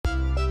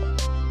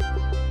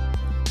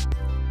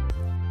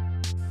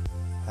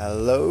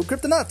Hello,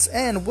 Cryptonauts,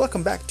 and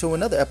welcome back to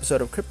another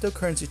episode of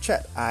Cryptocurrency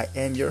Chat. I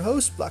am your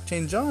host,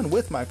 Blockchain John,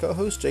 with my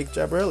co-host, Jake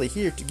Jabarelli,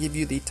 here to give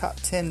you the top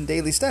 10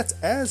 daily stats,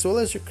 as well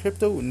as your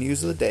crypto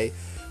news of the day.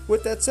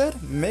 With that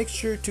said, make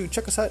sure to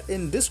check us out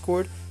in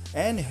Discord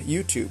and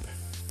YouTube.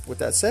 With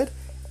that said,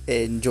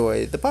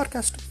 enjoy the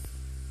podcast.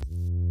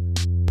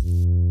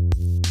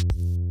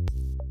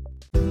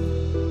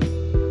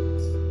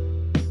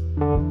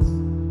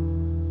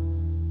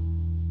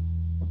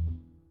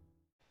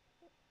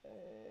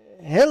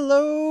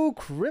 Hello,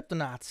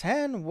 Cryptonauts,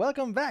 and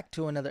welcome back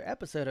to another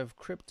episode of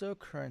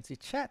Cryptocurrency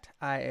Chat.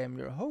 I am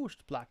your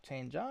host,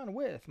 Blockchain John,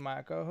 with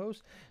my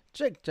co-host,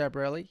 Jake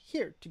Jabarelli,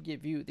 here to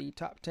give you the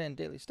top 10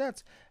 daily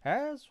stats,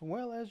 as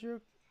well as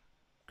your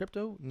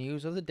crypto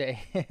news of the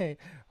day.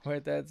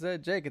 With that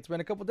said, Jake, it's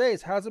been a couple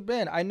days. How's it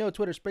been? I know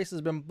Twitter Spaces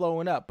has been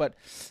blowing up, but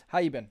how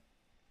you been?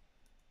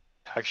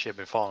 Actually, I've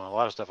been following a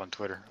lot of stuff on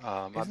Twitter.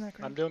 Isn't that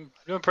great? I'm doing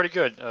pretty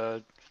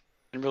good.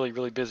 Been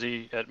really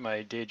busy at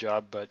my day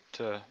job, but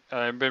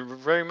I've been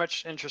very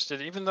much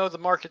interested. Even though the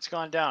market's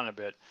gone down a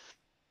bit,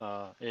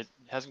 it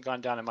hasn't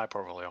gone down in my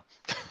portfolio.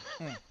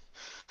 But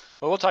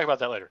we'll talk about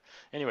that later.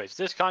 Anyways,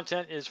 this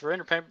content is for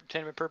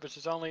entertainment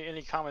purposes only.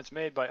 Any comments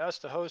made by us,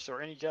 the host,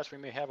 or any guests we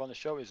may have on the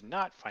show is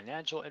not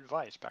financial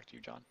advice. Back to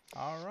you, John.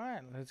 All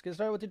right, let's get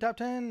started with your top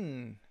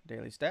 10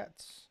 daily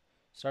stats.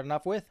 Starting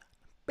off with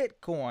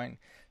Bitcoin,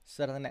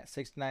 settling at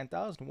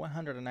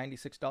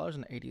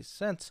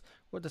 $69,196.80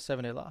 with a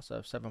 7-day loss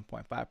of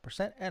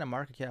 7.5% and a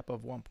market cap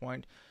of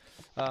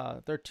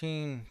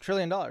 $1.13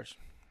 trillion. That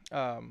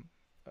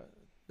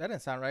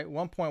didn't sound right.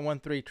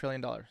 $1.13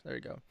 trillion. There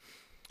you go.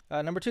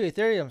 Number 2,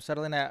 Ethereum,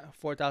 settling at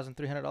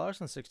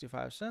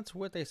 $4,300.65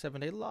 with a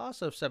 7-day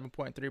loss of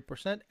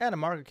 7.3% and a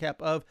market cap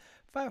of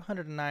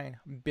 $509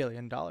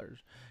 billion.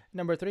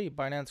 Number 3,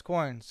 Binance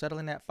Coin,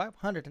 settling at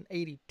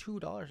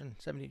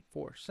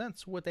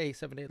 $582.74 with a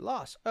 7-day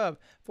loss of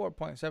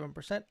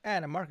 4.7%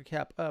 and a market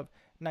cap of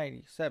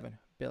 $97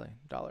 billion.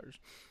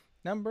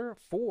 Number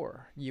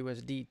 4,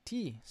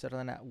 USDT,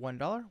 settling at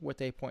 $1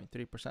 with a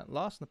 0.3%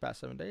 loss in the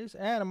past 7 days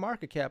and a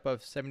market cap of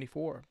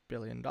 $74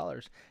 billion.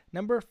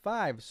 Number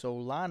 5,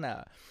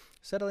 Solana,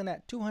 settling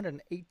at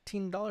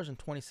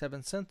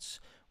 $218.27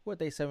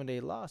 with a 7-day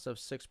loss of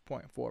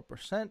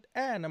 6.4%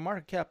 and a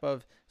market cap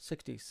of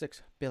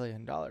 $66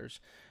 billion.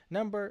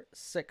 Number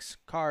 6,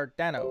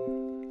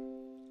 Cardano,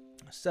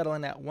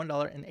 settling at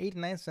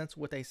 $1.89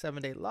 with a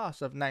 7-day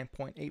loss of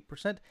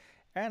 9.8%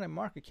 and a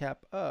market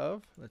cap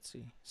of,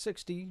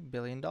 $60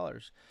 billion.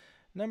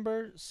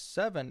 Number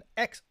 7,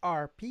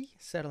 XRP,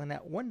 settling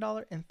at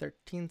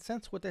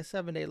 $1.13 with a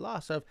 7-day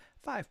loss of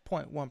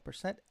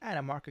 5.1% and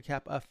a market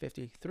cap of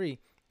 $53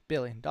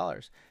 billion.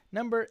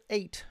 Number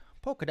 8,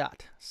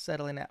 Polkadot,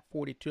 settling at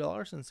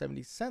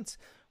 $42.70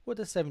 with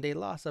a 7-day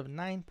loss of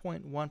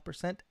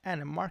 9.1%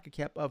 and a market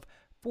cap of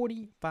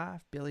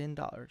 $45 billion.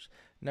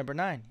 Number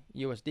 9,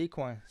 USD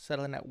Coin,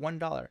 settling at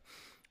 $1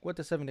 with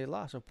a 7-day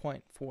loss of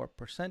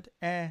 0.4%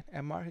 and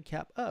a market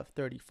cap of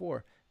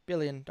 $34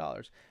 billion.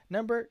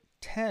 Number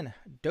 10,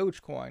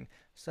 Dogecoin,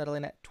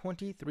 settling at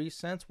 23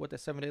 cents with a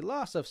 7-day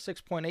loss of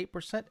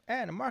 6.8%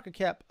 and a market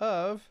cap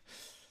of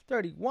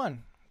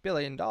 $31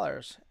 billion.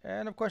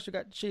 And of course, you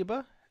got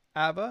Shiba,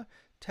 Ava,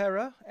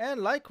 Terra,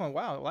 and Litecoin.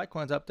 Wow,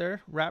 Litecoin's up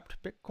there. Wrapped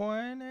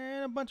Bitcoin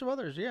and a bunch of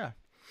others. Yeah.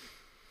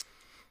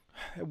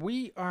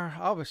 We are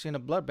obviously in a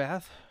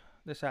bloodbath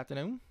this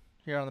afternoon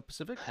here on the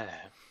Pacific.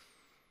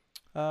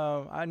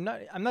 I'm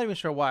not even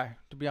sure why,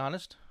 to be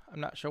honest. I'm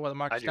not sure why the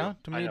market's down.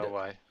 To me, I know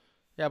why.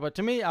 Yeah, but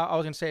to me, I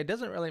was gonna say it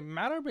doesn't really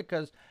matter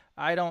because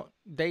I don't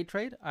day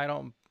trade. I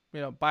don't,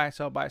 buy,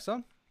 sell.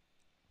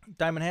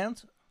 Diamond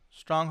hands,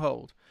 strong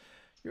hold.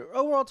 Your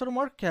overall total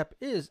market cap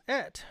is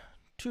at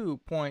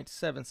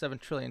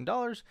 $2.77 trillion,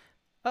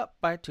 up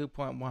by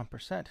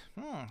 2.1%.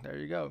 There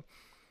you go.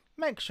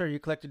 Make sure you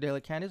collect your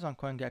daily candies on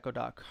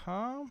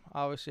CoinGecko.com.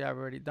 Obviously, I've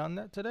already done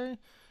that today.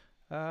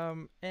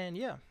 And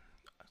yeah.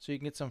 So you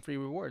can get some free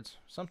rewards.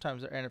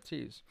 Sometimes they're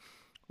NFTs,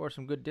 or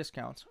some good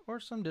discounts, or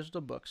some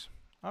digital books.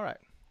 All right.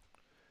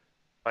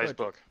 Buy his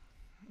book.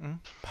 Buy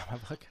my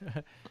book.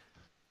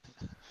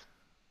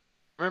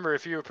 Remember,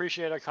 if you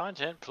appreciate our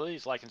content,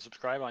 please like and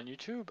subscribe on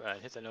YouTube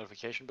and hit the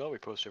notification bell. We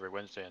post every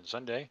Wednesday and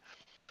Sunday.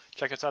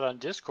 Check us out on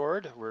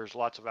Discord, where there's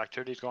lots of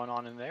activities going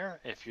on in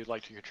there. If you'd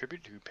like to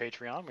contribute to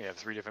Patreon, we have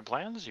 3 different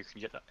plans. You can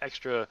get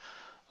extra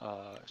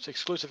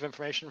exclusive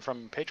information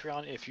from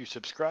Patreon if you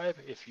subscribe.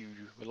 If you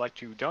would like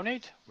to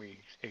donate, we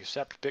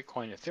accept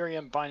Bitcoin,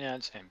 Ethereum,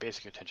 Binance, and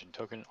Basic Attention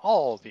Token.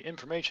 All the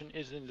information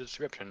is in the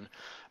description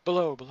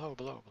below.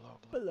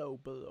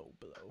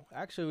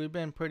 Actually, we've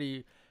been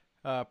pretty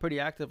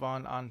active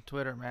on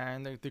Twitter,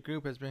 man. The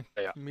group has been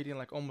meeting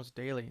like almost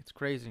daily. It's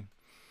crazy.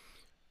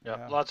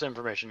 Yeah, lots of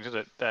information.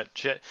 Because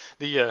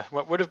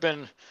what would have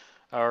been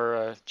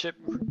our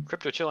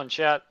crypto chill and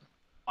chat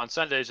on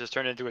Sundays has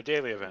turned into a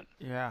daily event.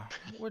 Yeah,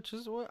 which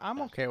is what I'm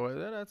okay with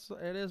it.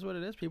 It is what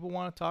it is. People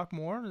want to talk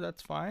more.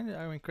 That's fine.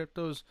 I mean,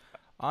 crypto's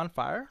on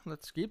fire.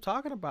 Let's keep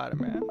talking about it,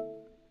 man.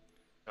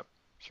 Yep,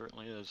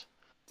 certainly is.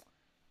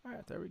 All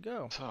right, there we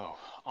go. So,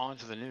 on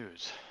to the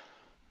news.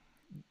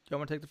 You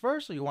want to take the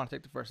first, or you want to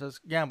take the first? Let's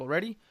gamble.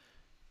 Ready?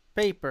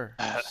 Paper,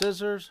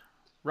 scissors,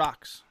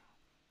 rocks.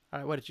 All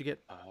right, what did you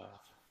get?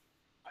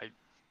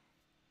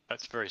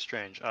 That's very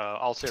strange.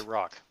 I'll say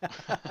rock. All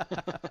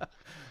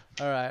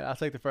right, I'll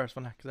take the first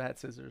one because I had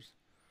scissors.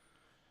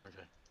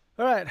 Okay.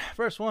 All right,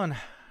 first one,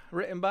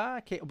 written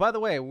by Kate. By the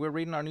way, we're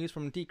reading our news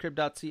from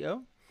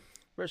decrypt.co.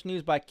 First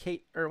news by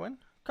Kate Irwin.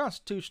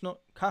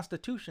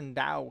 Constitution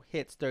DAO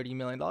hits $30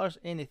 million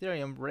in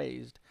Ethereum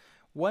raised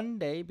 1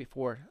 day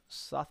before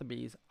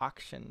Sotheby's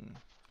auction.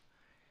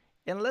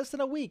 In less than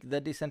a week, the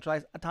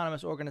decentralized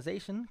autonomous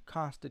organization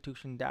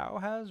Constitution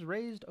DAO has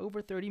raised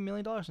over $30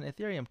 million in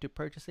Ethereum to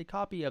purchase a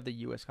copy of the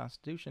U.S.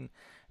 Constitution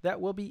that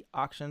will be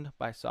auctioned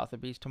by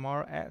Sotheby's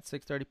tomorrow at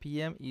 6:30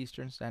 p.m.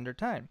 Eastern Standard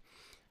Time.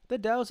 The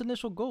DAO's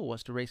initial goal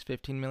was to raise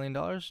 $15 million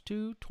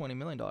to $20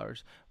 million,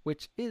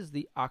 which is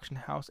the auction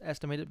house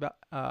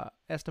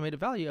estimated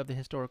value of the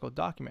historical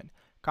document.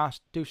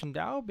 Constitution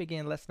DAO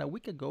began less than a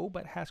week ago,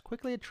 but has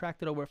quickly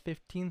attracted over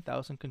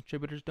 15,000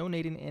 contributors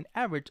donating an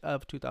average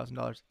of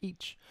 $2,000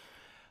 each.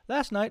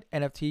 Last night,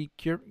 NFT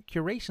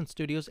curation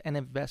studios and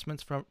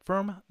investments from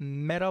firm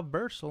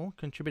Metaversal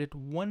contributed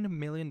 $1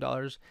 million,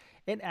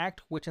 an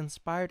act which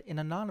inspired an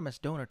anonymous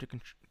donor to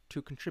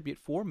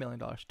contribute $4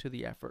 million to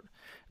the effort.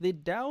 The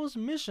DAO's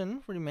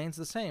mission remains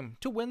the same: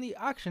 to win the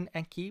auction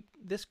and keep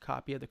this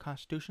copy of the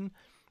Constitution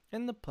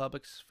in the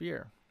public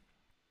sphere.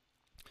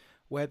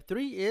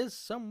 Web3 is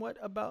somewhat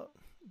about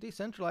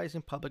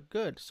decentralizing public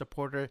good.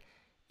 Supporter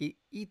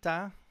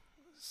Ita,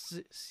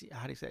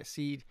 how do you say it?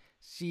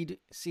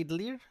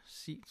 Seedler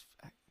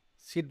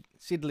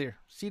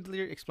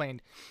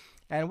explained.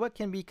 And what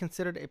can be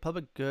considered a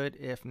public good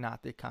if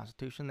not the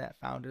Constitution that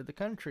founded the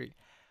country?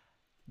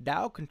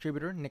 DAO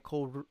contributor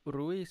Nicole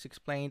Ruiz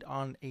explained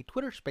on a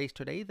Twitter space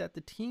today that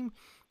the team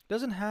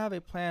doesn't have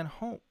a planned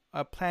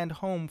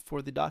home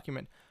for the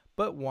document,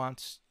 but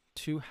wants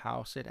to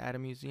house it at a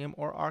museum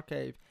or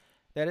archive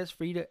that is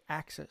free to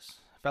access.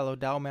 Fellow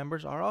DAO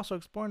members are also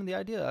exploring the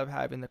idea of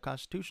having the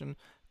Constitution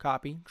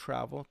copy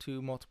travel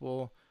to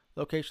multiple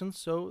locations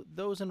so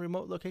those in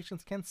remote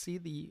locations can see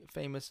the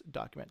famous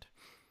document.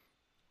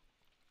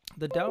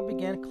 The DAO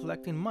began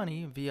collecting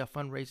money via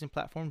fundraising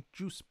platform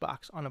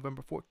Juicebox on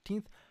November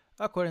 14th,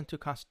 according to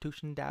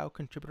Constitution DAO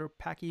contributor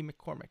Packy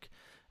McCormick.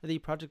 The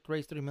project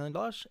raised $30 million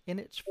in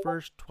its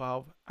first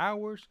 12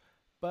 hours,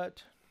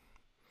 but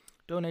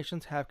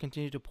donations have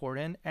continued to pour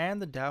in,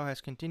 and the DAO has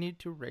continued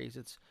to raise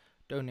its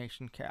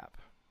donation cap.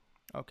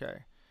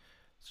 Okay,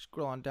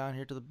 scroll on down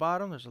here to the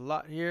bottom. There's a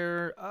lot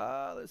here.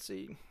 Let's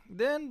see.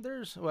 Then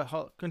there's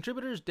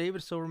contributors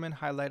David Silverman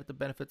highlighted the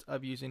benefits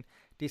of using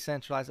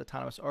decentralized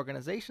autonomous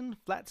organization,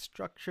 flat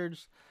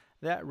structures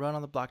that run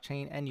on the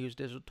blockchain and use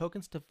digital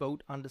tokens to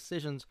vote on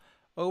decisions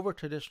over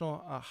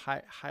traditional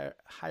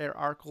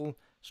hierarchical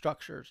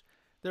structures.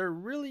 There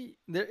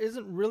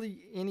isn't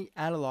really any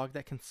analog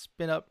that can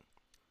spin up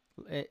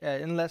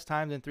in less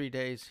time than 3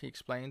 days, he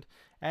explained,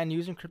 and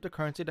using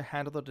cryptocurrency to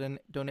handle the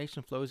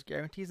donation flows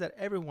guarantees that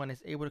everyone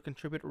is able to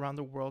contribute around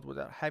the world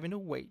without having to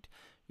wait,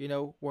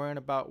 worrying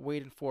about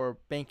waiting for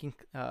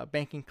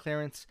banking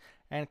clearance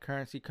and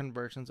currency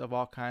conversions of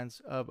all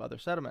kinds of other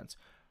settlements.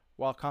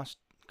 While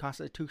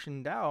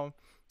Constitution DAO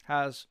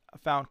has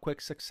found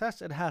quick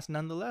success, it has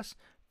nonetheless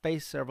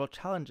faced several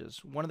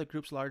challenges. One of the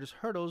group's largest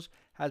hurdles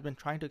has been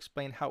trying to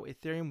explain how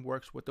Ethereum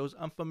works with those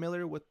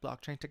unfamiliar with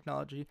blockchain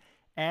technology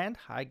and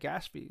high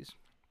gas fees.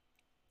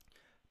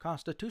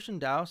 Constitution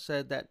DAO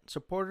said that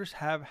supporters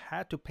have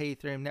had to pay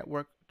Ethereum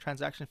network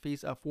transaction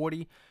fees of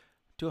 $40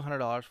 to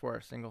 $100 for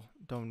a single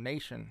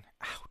donation.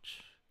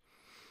 Ouch.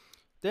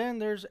 Then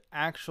there's the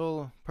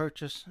actual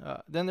purchase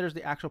of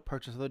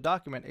the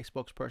document. A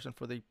spokesperson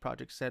for the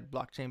project said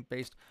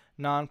blockchain-based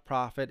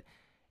nonprofit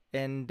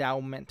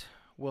endowment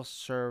will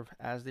serve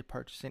as the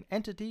purchasing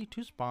entity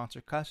to sponsor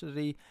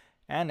custody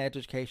and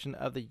education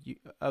of the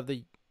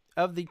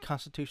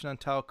Constitution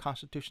until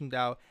Constitution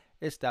DAO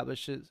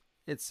establishes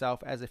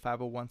itself as a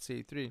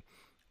 501c3.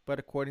 But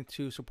according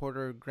to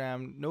supporter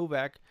Graham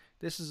Novak,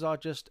 this is all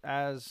just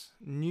as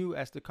new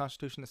as the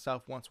Constitution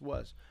itself once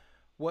was.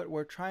 What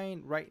we're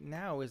trying right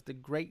now is the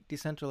great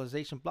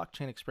decentralization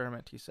blockchain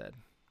experiment, he said.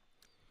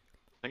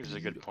 I think there's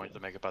a good point to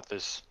make about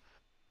this,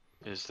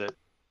 is that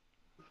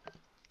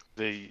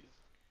the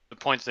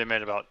points they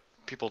made about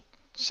people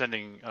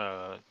sending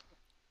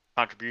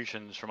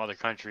contributions from other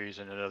countries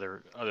and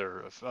other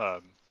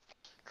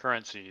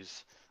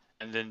currencies,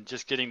 and then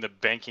just getting the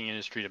banking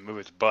industry to move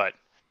its butt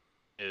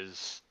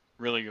is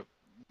really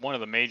one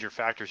of the major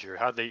factors here.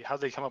 How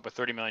they come up with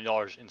 $30 million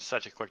in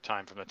such a quick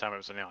time from the time it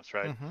was announced,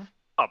 right? Mm-hmm.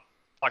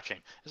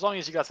 Blockchain. As long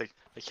as you got the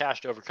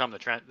cash to overcome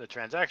the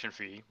transaction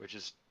fee, which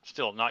is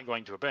still not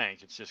going to a bank,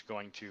 it's just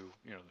going to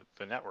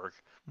the network.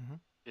 Mm-hmm.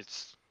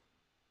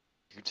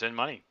 You can send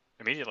money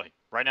immediately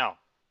right now.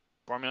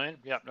 4 million?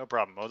 Yeah, no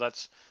problem. Oh,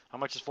 that's how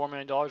much is $4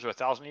 million or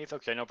 1,000 ETH?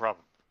 Okay, no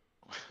problem.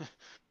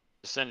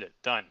 Just send it.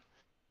 Done.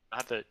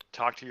 have to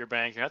talk to your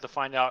bank. You have to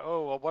find out,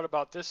 oh, well, what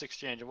about this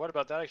exchange? And what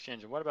about that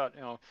exchange? And what about,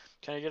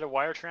 can I get a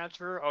wire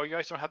transfer? Oh, you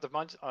guys don't have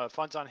the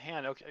funds on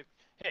hand. Okay.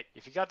 Hey,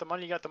 if you got the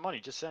money, you got the money.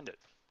 Just send it.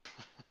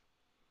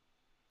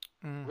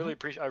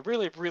 Mm-hmm. I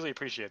really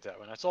appreciate that.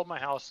 When I sold my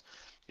house,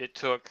 it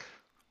took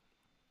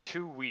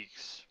 2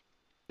 weeks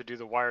to do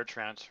the wire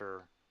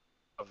transfer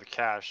of the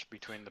cash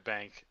between the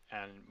bank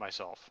and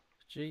myself.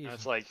 And Jeez.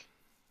 it's like,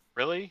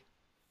 really?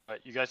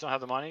 But you guys don't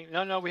have the money?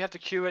 No, we have to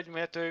queue it and we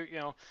have to,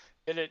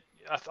 get it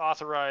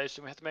authorized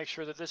and we have to make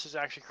sure that this is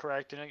actually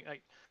correct. And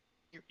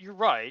you're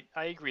right.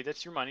 I agree.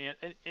 That's your money.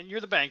 And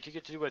you're the bank. You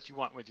get to do what you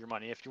want with your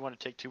money. If you want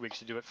to take 2 weeks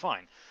to do it,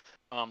 fine.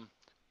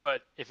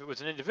 But if it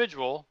was an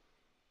individual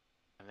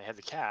and they had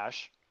the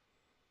cash,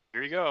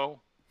 here you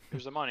go.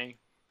 Here's the money.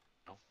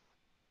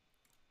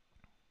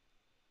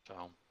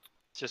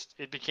 So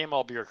it became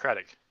all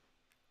bureaucratic.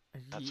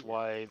 That's Yeah.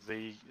 why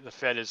the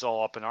Fed is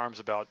all up in arms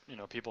about,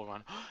 people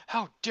going,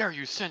 how dare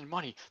you send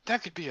money?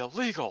 That could be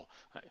illegal.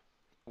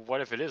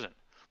 What if it isn't?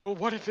 Well,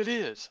 what if it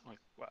is? I'm like,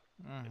 what?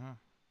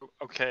 Mm-hmm.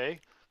 Okay.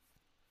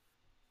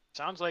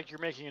 Sounds like you're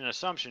making an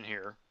assumption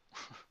here.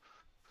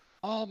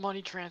 All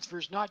money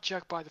transfers not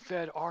checked by the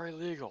Fed are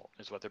illegal,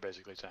 is what they're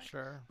basically saying.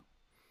 Sure.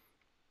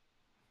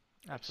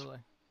 Absolutely.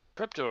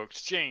 Crypto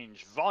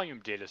exchange volume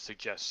data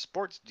suggests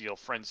sports deal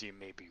frenzy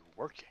may be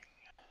working.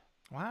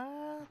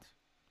 What?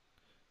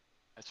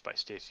 That's by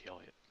Stacey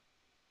Elliott.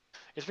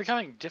 It's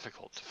becoming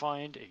difficult to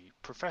find a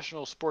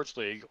professional sports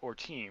league or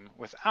team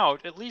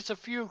without at least a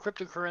few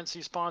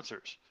cryptocurrency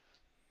sponsors.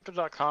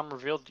 Crypto.com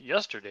revealed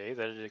yesterday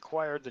that it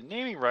acquired the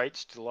naming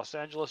rights to the Los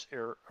Angeles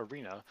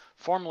Arena,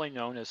 formerly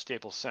known as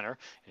Staples Center,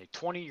 in a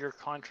 20-year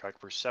contract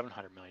for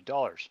 $700 million.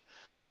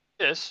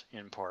 This,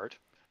 in part,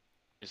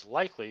 is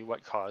likely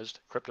what caused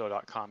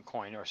Crypto.com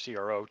coin, or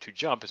CRO, to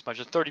jump as much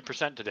as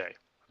 30% today.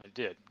 It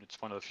did.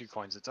 It's one of the few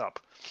coins that's up.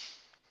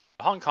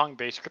 The Hong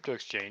Kong-based crypto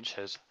exchange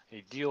has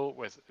a deal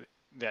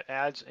that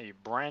adds a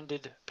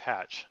branded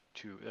patch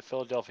to the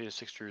Philadelphia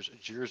Sixers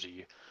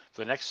jersey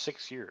for the next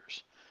 6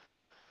 years.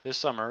 This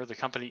summer, the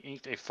company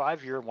inked a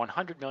 5-year,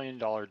 $100 million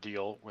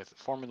deal with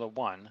Formula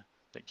One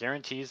that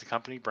guarantees the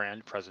company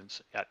brand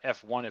presence at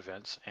F1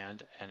 events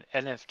and an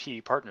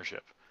NFT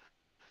partnership.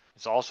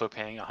 It's also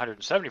paying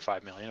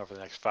 $175 million over the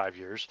next 5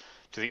 years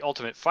to the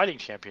Ultimate Fighting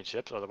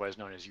Championships, otherwise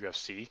known as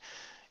UFC,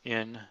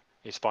 in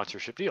a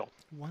sponsorship deal.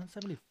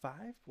 175?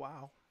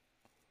 Wow.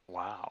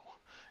 Wow.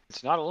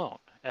 It's not alone.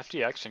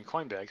 FTX and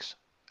Coinbase,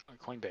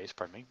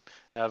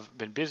 have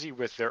been busy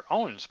with their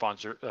own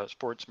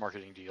sports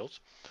marketing deals.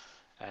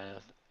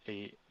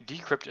 A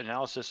Decrypt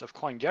analysis of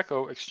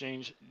CoinGecko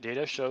exchange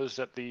data shows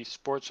that the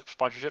sports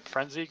sponsorship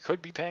frenzy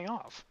could be paying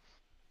off.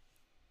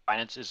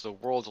 Binance is the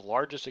world's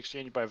largest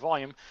exchange by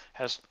volume.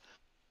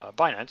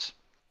 Binance,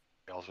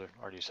 I also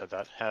already said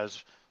that,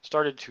 has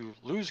started to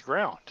lose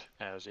ground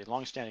as a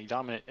long-standing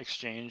dominant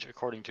exchange,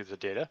 according to the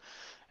data.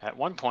 At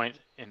one point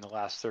in the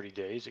last 30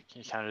 days, it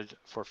accounted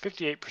for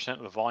 58%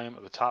 of the volume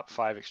of the top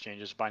 5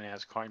 exchanges: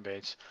 Binance,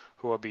 Coinbase,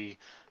 Huobi,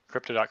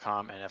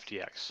 Crypto.com, and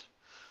FTX.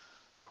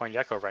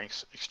 CoinGecko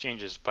ranks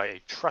exchanges by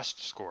a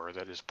trust score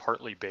that is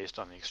partly based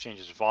on the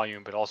exchange's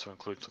volume, but also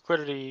includes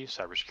liquidity,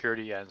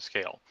 cybersecurity, and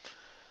scale.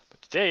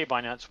 But today,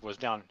 Binance was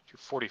down to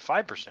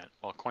 45%,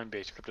 while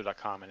Coinbase,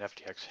 Crypto.com, and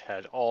FTX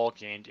had all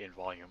gained in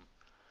volume.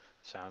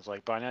 Sounds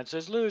like Binance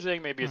is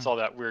losing. Maybe it's all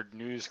that weird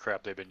news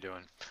crap they've been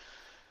doing.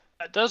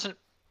 That doesn't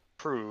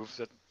prove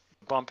that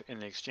the bump in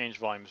the exchange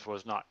volumes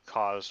was not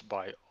caused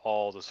by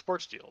all the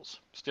sports deals.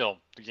 Still,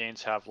 the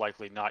gains have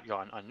likely not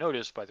gone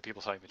unnoticed by the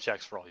people signing the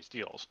checks for all these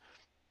deals.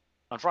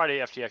 On Friday,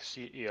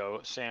 FTX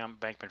CEO Sam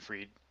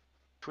Bankman-Fried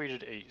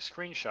tweeted a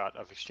screenshot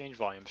of exchange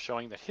volumes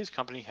showing that his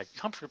company had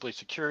comfortably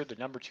secured the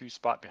number 2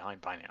 spot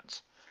behind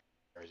Binance.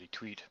 There is a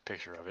tweet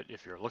picture of it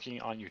if you're looking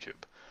on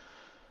YouTube.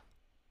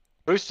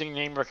 Boosting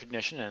name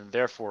recognition and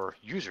therefore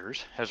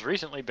users has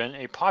recently been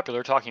a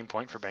popular talking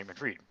point for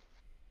Bankman-Fried.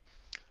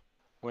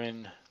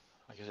 When,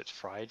 I guess it's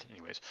fried,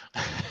 anyways.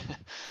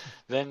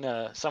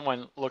 Then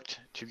someone looked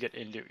to get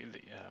into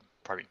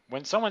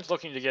when someone's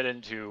looking to get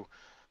into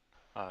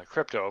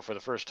crypto for the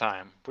first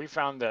time, we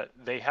found that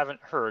they haven't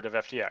heard of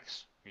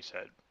FTX, he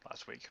said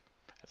last week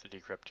at the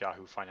Decrypt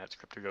Yahoo Finance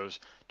Crypto Goes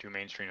to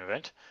Mainstream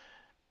event.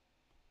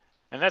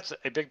 And that's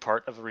a big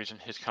part of the reason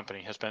his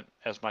company has spent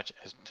as much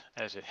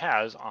as it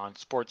has on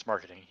sports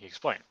marketing, he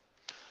explained.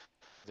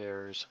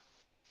 There's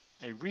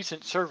a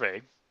recent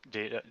survey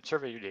data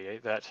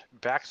that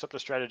backs up the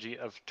strategy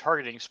of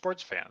targeting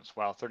sports fans.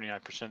 While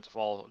 39% of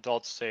all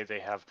adults say they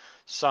have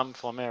some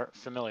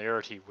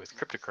familiarity with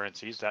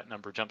cryptocurrencies, that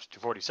number jumps to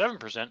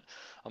 47%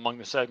 among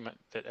the segment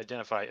that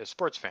identify as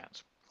sports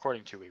fans,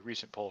 according to a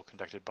recent poll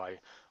conducted by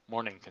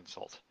Morning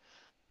Consult.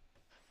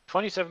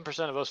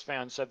 27% of those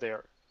fans said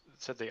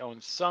they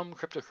own some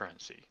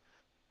cryptocurrency,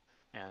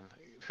 and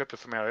crypto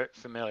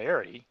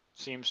familiarity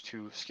seems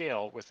to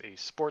scale with a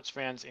sports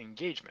fan's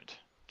engagement.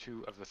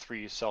 2 of the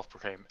 3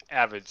 self-proclaimed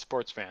avid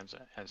sports fans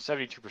and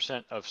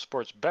 72% of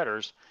sports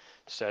bettors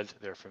said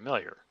they're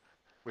familiar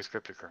with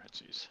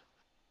cryptocurrencies.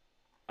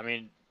 I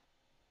mean,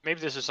 maybe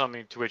this is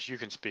something to which you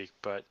can speak,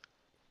 but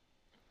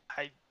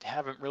I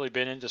haven't really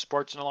been into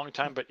sports in a long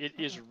time, but it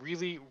is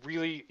really,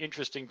 really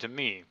interesting to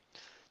me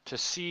to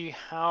see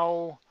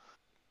how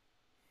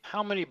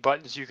many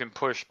buttons you can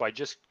push by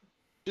just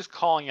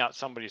calling out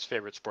somebody's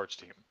favorite sports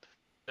team.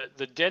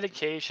 The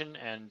dedication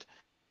and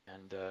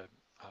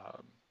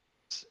um,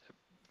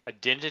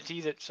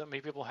 identity that so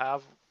many people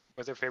have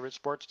with their favorite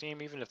sports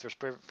team, even if their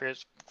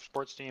favorite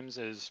sports teams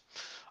is,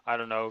 I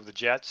don't know, the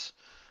Jets.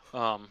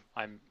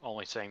 I'm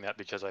only saying that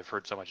because I've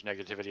heard so much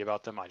negativity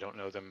about them. I don't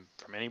know them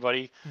from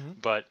anybody, Mm-hmm.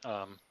 but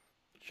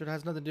Sure, it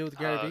has nothing to do with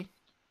Gary Vee.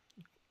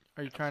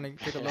 Are you trying to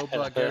take a low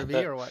blow at Gary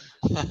Vee or what?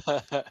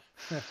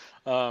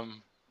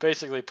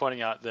 basically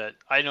pointing out that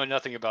I know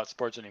nothing about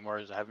sports anymore,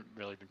 as I haven't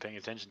really been paying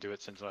attention to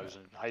it since I was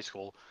in high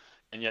school,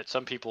 and yet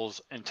some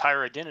people's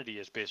entire identity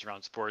is based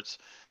around sports.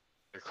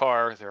 Their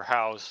car, their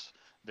house,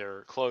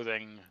 their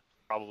clothing,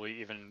 probably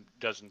even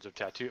dozens of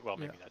tattoos. Well,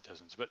 maybe not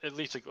dozens, but at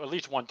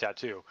least one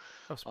tattoo.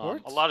 Of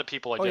sports? A lot of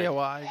people Oh yeah,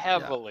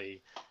 identify well,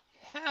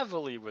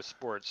 heavily with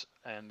sports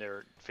and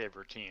their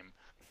favorite team.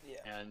 yeah.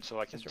 And so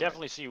I can That's right.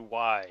 definitely see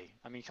why.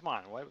 I mean, come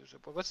on,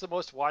 what's the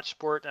most watched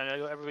sport? I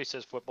know everybody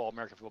says football,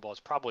 American football.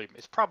 It's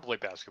probably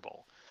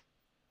basketball.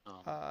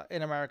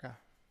 In America,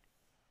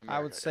 I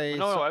would America, say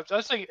no, I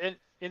was saying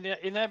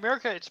in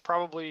America, it's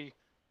probably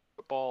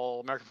football,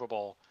 American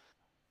football.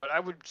 But I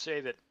would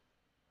say that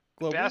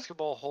globally.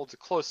 basketball holds a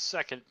close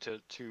second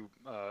to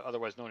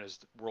otherwise known as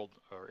world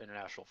or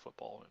international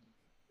football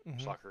and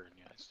soccer in the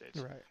United States.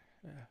 Right.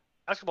 Yeah.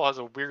 Basketball has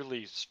a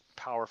weirdly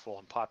powerful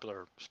and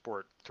popular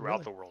sport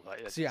throughout the world.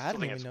 See, I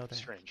didn't even know that.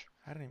 Strange.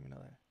 I didn't even know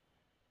that.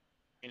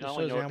 You not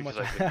only know it because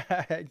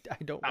I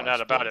don't found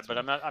out about it, but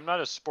I'm not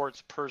a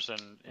sports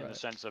person in the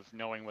sense of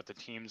knowing what the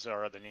teams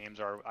are, the names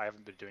are. I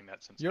haven't been doing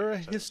that since. You're a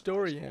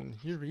historian.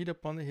 You read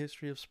up on the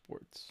history of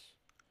sports.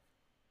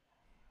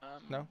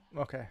 No?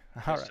 Okay.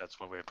 All right. That's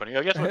one way of putting it.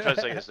 I guess what I'm trying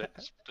to say is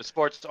that the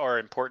sports are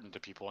important to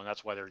people, and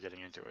that's why they're getting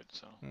into it.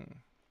 So.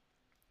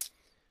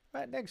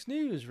 Right, next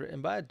news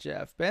written by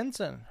Jeff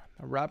Benson.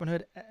 A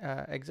Robinhood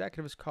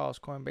executive calls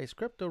Coinbase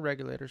crypto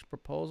regulators'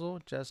 proposal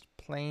just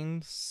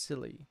plain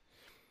silly.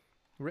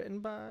 Written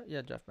by,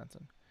 Jeff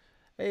Benson.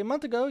 A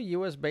month ago,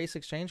 U.S.-based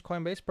exchange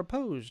Coinbase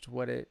proposed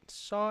what it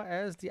saw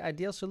as the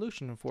ideal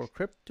solution for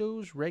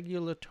crypto's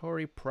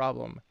regulatory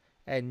problem,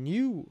 a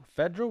new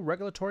federal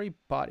regulatory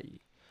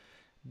body.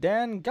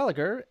 Dan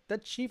Gallagher, the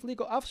chief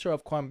legal officer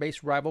of Coinbase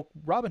rival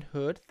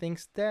Robinhood,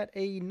 thinks that's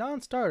a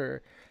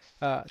non-starter.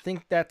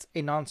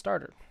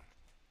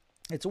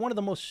 It's one of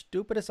the most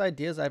stupidest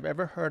ideas I've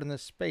ever heard in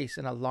this space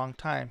in a long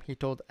time, he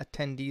told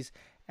attendees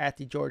at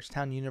the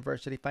Georgetown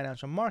University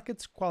Financial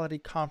Markets Quality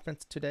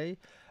Conference today.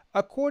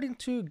 According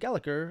to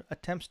Gallagher,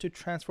 attempts to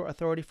transfer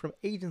authority from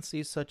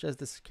agencies such as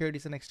the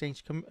Securities and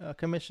Exchange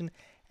Commission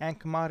and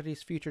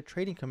Commodities Future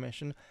Trading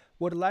Commission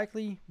would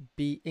likely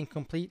be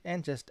incomplete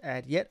and just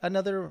add yet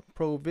another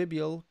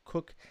proverbial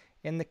cook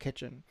in the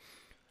kitchen.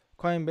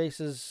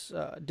 Coinbase's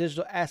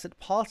digital asset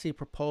policy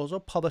proposal,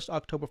 published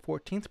October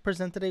 14th,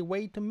 presented a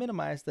way to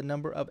minimize the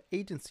number of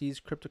agencies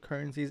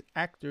cryptocurrencies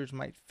actors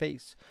might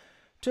face.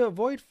 To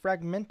avoid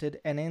fragmented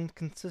and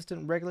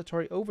inconsistent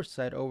regulatory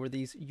oversight over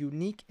these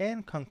unique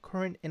and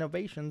concurrent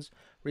innovations,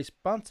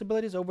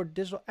 responsibilities over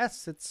digital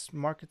assets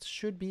markets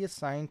should be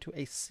assigned to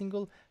a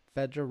single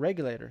federal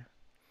regulator.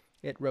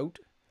 It wrote,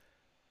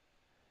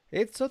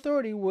 its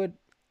authority would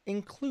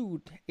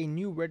include a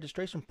new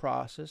registration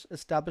process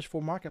established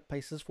for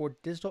marketplaces for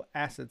digital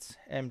assets,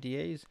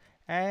 MDAs,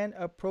 and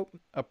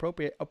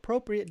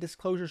appropriate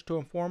disclosures to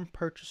inform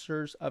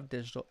purchasers of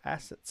digital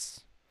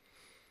assets.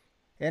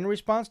 In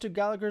response to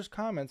Gallagher's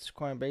comments,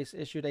 Coinbase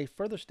issued a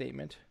further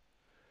statement.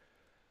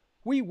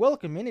 We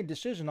welcome any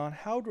decision on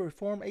how to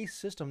reform a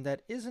system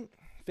that isn't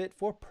fit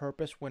for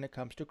purpose when it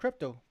comes to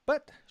crypto.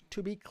 But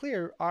to be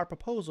clear, our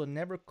proposal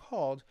never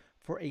called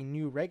for a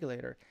new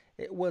regulator.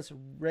 It was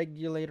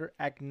regulator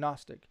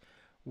agnostic.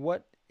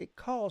 What it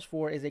calls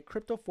for is a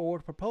crypto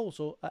forward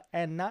proposal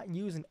and not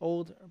using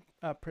old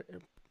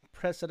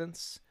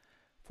precedents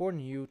for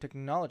new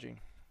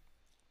technology.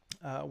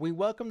 We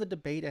welcome the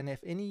debate, and if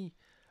any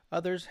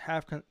others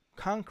have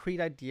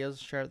concrete ideas,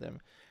 share them.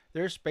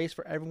 There's space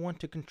for everyone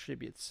to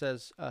contribute,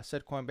 said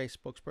Coinbase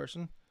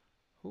spokesperson.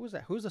 Who is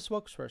that? Who's the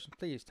spokesperson?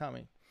 Please tell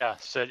me. Yeah,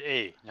 said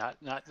A, not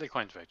the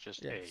Coinbase,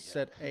 just A.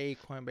 Said a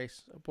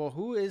Coinbase. Well,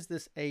 who is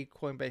this a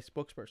Coinbase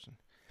spokesperson?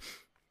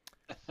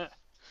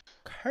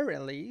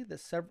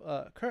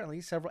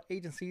 Currently, several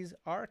agencies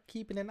are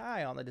keeping an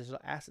eye on the digital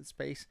asset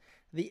space.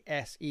 The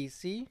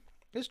SEC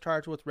is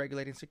charged with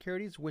regulating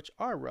securities, which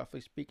are,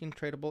 roughly speaking,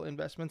 tradable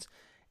investments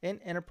in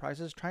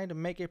enterprises trying to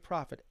make a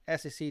profit.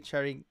 SEC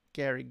Chair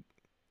Gary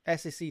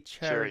SEC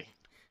Chair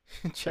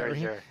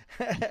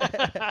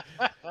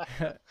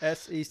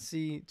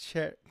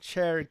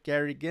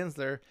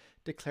Gensler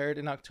declared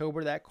in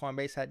October that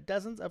Coinbase had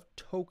dozens of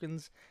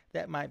tokens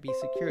that might be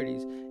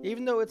securities,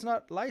 even though it's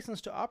not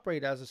licensed to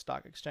operate as a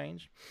stock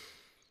exchange.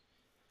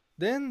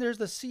 Then there's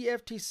the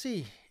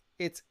CFTC.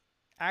 Its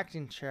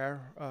acting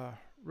chair,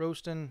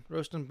 Rostin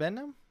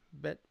Bechenham.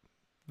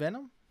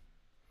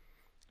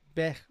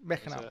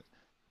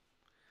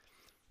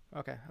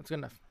 Okay, that's good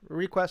enough.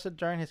 Requested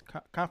during his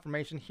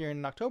confirmation hearing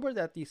in October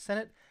that the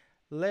Senate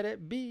let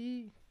it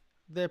be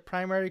the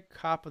primary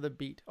cop of the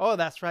beat. Oh,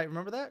 that's right.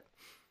 Remember that?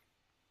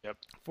 Yep.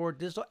 For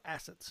digital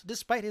assets,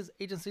 despite his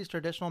agency's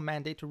traditional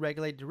mandate to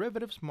regulate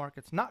derivatives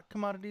markets, not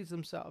commodities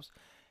themselves.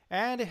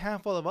 And a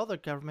handful of other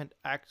government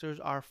actors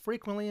are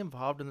frequently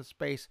involved in the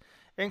space,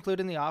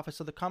 including the Office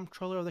of the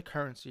Comptroller of the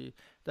Currency,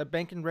 the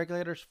banking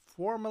regulators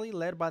formerly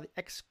led by the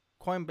ex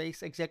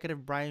Coinbase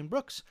executive Brian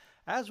Brooks,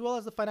 as well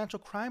as the Financial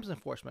Crimes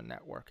Enforcement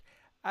Network.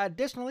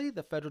 Additionally,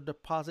 the Federal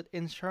Deposit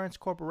Insurance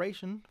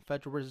Corporation,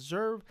 Federal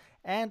Reserve,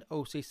 and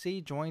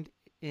OCC joined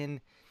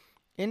in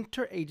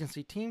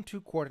interagency team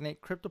to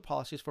coordinate crypto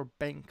policies for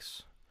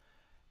banks.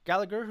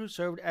 Gallagher, who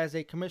served as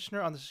a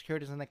commissioner on the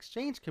Securities and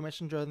Exchange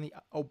Commission during the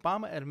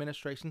Obama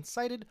administration,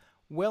 cited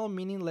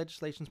well-meaning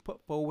legislation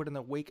put forward in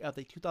the wake of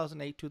the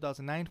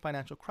 2008-2009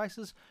 financial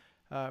crisis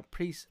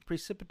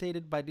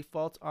precipitated by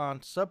defaults on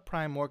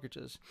subprime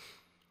mortgages.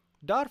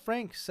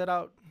 Dodd-Frank set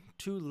out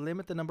to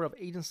limit the number of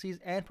agencies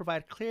and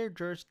provide clear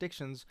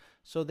jurisdictions,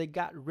 so they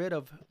got rid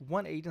of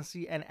one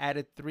agency and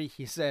added 3,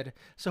 he said.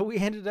 So we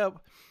ended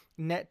up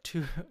net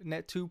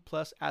 2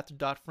 plus after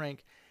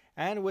Dodd-Frank,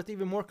 and with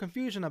even more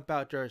confusion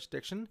about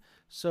jurisdiction,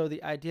 so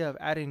the idea of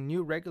adding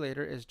new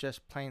regulator is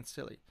just plain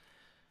silly.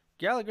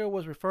 Gallagher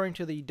was referring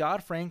to the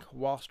Dodd-Frank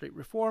Wall Street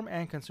Reform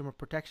and Consumer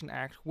Protection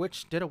Act,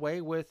 which did away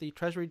with the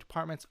Treasury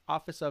Department's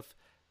Office of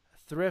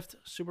Thrift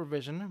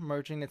Supervision,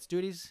 merging its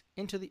duties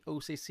into the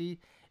OCC,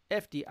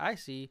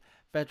 FDIC,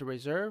 Federal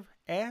Reserve,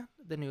 and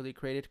the newly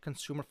created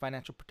Consumer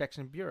Financial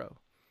Protection Bureau.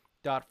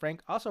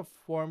 Dodd-Frank also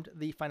formed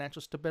the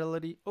Financial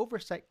Stability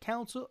Oversight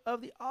Council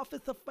of the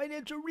Office of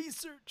Financial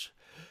Research.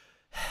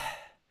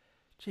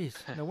 Jeez,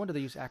 no wonder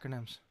they use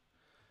acronyms.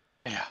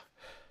 Yeah.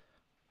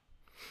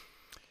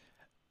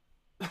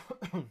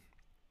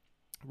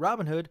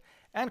 Robinhood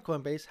and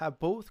Coinbase have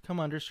both come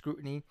under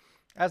scrutiny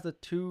as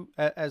two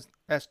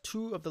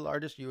of the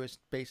largest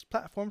US-based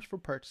platforms for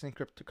purchasing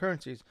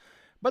cryptocurrencies.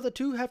 But the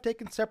two have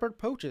taken separate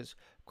approaches.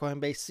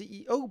 Coinbase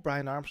CEO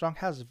Brian Armstrong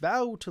has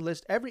vowed to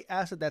list every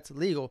asset that's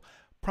legal,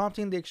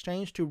 prompting the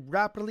exchange to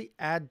rapidly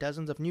add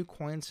dozens of new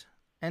coins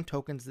and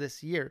tokens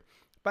this year.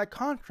 By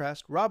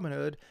contrast,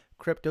 Robinhood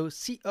crypto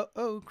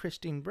COO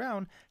Christine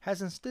Brown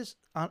has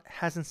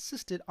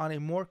insisted on a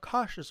more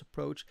cautious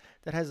approach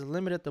that has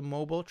limited the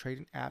mobile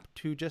trading app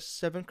to just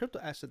 7 crypto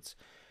assets.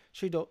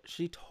 She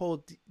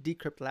told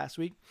Decrypt last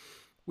week,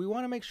 "We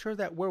want to make sure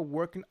that we're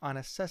working on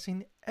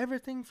assessing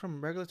everything from a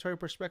regulatory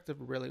perspective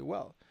really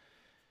well.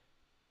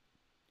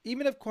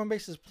 Even if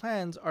Coinbase's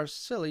plans are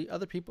silly,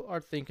 other people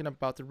are thinking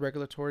about the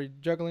regulatory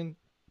juggling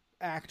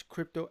act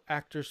crypto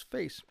actors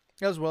face,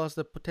 as well as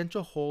the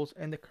potential holes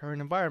in the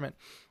current environment."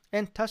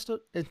 In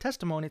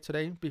testimony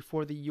today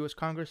before the U.S.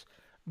 Congress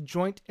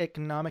Joint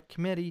Economic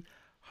Committee,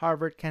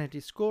 Harvard Kennedy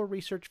School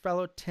research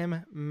fellow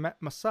Tim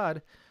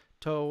Massad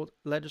told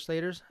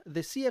legislators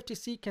the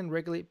CFTC can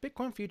regulate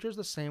Bitcoin futures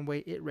the same way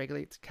it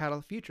regulates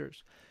cattle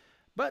futures.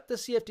 But the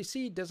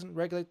CFTC doesn't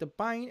regulate the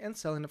buying and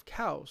selling of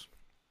cows.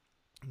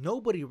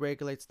 Nobody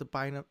regulates the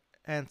buying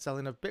and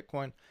selling of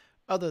Bitcoin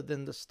other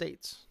than the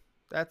states.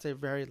 That's a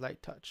very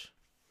light touch.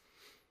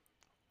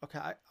 Okay,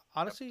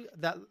 honestly,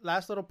 that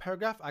last little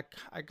paragraph,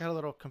 I got a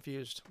little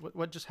confused.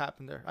 What just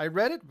happened there? I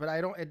read it, but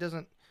it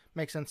doesn't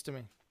make sense to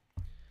me.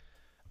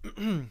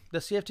 The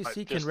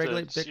CFTC can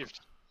regulate Bitcoin.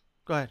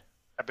 Go ahead.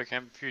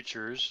 Bitcoin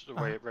futures, the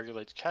way it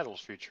regulates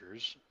cattle's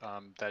futures,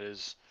 that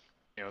is,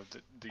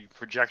 the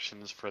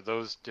projections for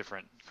those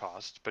different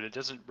costs, but it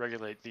doesn't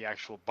regulate the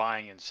actual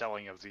buying and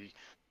selling of the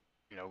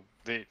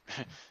the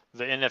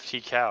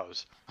NFT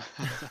cows.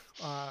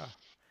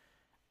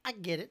 I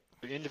get it.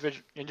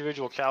 The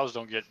individual cows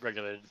don't get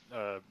regulated.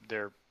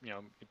 They're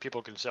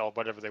people can sell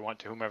whatever they want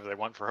to whomever they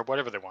want for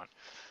whatever they want.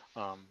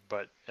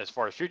 But as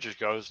far as futures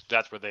goes,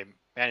 that's where they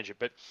manage it.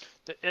 But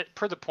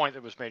per the point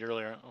that was made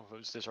earlier, I don't know if it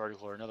was this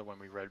article or another one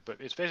we read,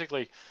 but it's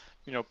basically,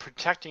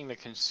 protecting the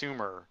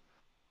consumer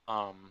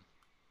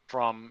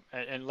from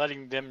and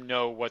letting them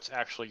know what's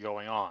actually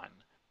going on.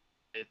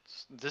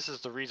 This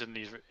is the reason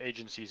these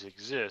agencies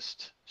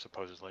exist,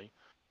 supposedly.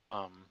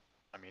 I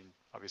mean,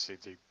 obviously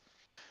the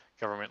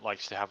government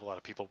likes to have a lot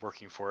of people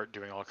working for it,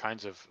 doing all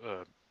kinds of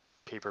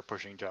paper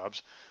pushing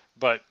jobs,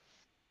 but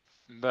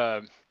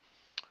the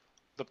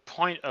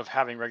point of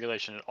having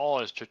regulation at all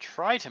is to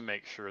try to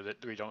make sure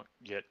that we don't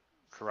get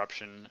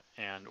corruption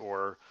and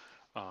or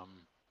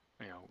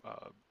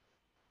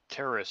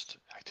terrorist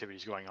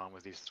activities going on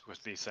with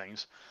these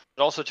things,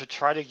 but also to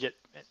try to get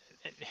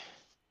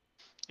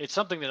it's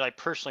something that I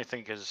personally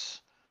think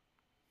it's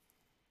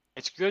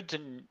good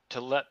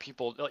to let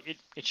people.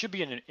 It should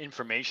be an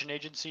information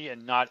agency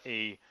and not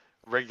a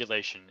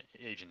regulation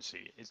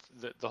agency. It's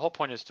the whole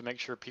point is to make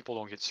sure people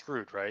don't get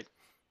screwed, right?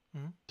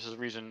 Mm-hmm. This is the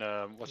reason.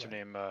 What's her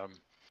name?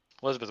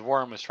 Elizabeth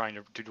Warren was trying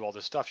to do all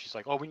this stuff. She's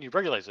like, "Oh, we need to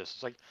regulate this."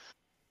 It's like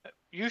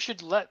you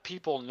should let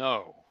people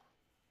know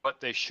what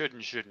they should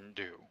and shouldn't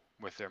do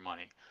with their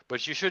money,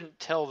 but you shouldn't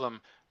tell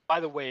them, by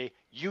the way,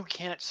 you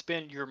can't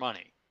spend your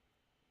money,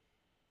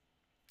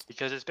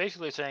 because it's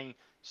basically saying,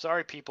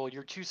 sorry people,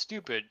 you're too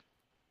stupid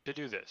to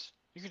do this.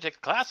 You can take a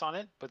class on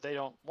it, but they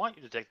don't want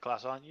you to take a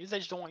class on it. They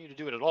just don't want you to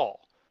do it at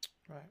all.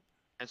 Right.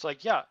 It's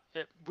like, yeah,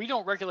 we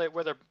don't regulate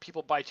whether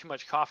people buy too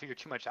much coffee or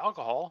too much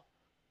alcohol.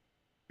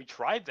 We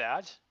tried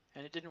that,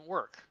 and it didn't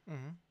work.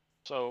 Mm-hmm.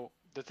 So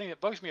the thing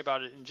that bugs me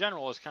about it in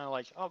general is kind of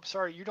like, oh,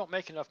 sorry, you don't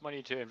make enough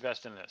money to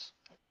invest in this.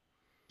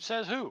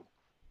 Says who?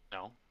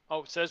 No.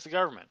 Oh, it says the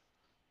government.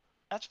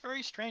 That's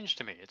very strange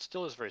to me. It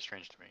still is very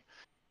strange to me.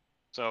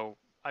 So,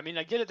 I mean,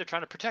 I get it. They're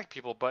trying to protect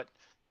people, but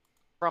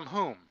from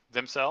whom?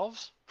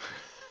 Themselves?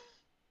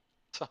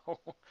 So,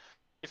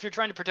 if you're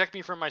trying to protect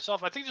me from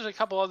myself, I think there's a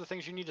couple other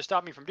things you need to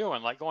stop me from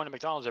doing, like going to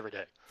McDonald's every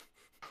day.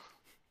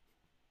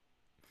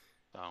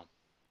 So,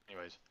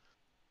 anyways,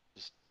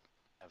 just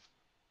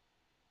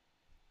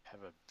have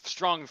a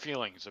strong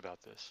feelings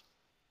about this.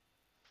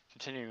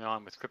 Continuing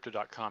on with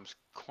Crypto.com's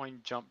coin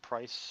jump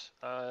price.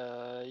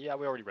 Yeah,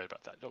 we already read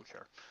about that. Don't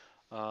care.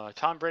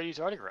 Tom Brady's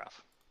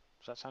autograph.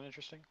 Does that sound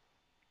interesting?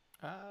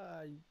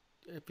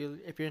 If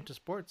you're into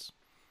sports,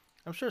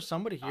 I'm sure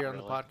somebody here on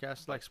the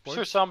podcast likes sports.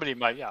 Sure, somebody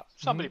might. Yeah,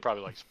 somebody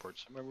probably likes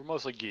sports. I mean, we're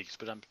mostly geeks,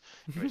 but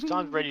anyways,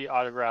 Tom Brady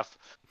autograph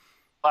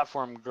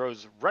platform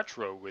grows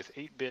retro with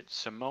 8-bit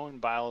Simone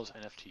Biles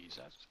NFTs.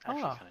 That's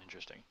actually kind of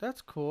interesting.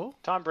 That's cool.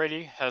 Tom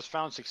Brady has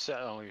found success.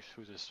 Oh,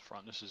 who's this from?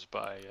 This is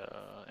by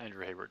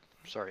Andrew Hayward.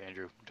 Sorry,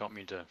 Andrew. Don't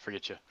mean to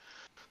forget you.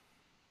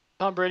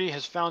 Tom Brady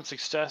has found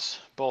success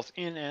both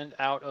in and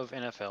out of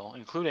NFL,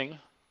 including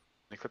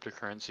the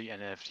cryptocurrency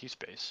and NFT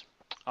space.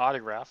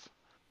 Autograph,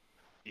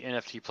 the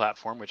NFT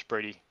platform which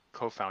Brady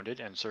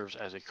co-founded and serves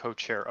as a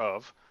co-chair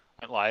of,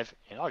 went live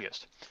in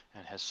August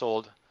and has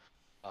sold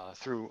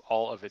through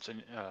all of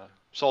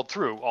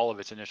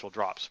its initial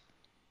drops,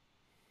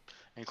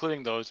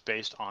 including those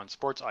based on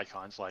sports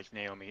icons like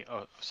Naomi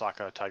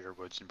Osaka, Tiger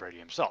Woods, and Brady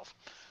himself.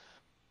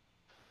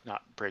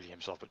 Not Brady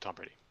himself, but Tom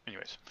Brady.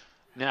 Anyways,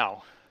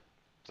 now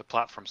the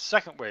platform's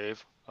second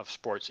wave of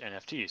sports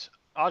NFTs,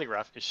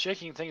 Autograph, is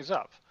shaking things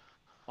up.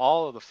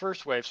 All of the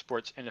first wave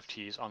sports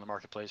NFTs on the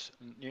marketplace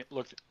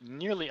looked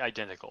nearly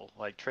identical,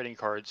 like trading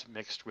cards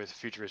mixed with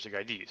futuristic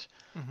IDs.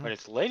 But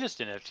its latest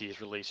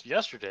NFTs released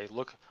yesterday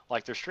look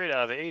like they're straight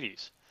out of the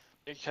 80s.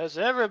 Because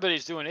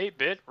everybody's doing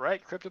 8-bit,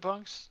 right,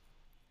 CryptoPunks?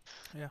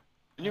 Yeah.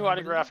 The new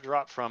autograph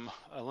drop from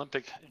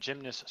Olympic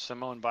gymnast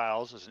Simone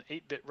Biles is an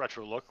 8-bit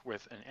retro look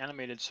with an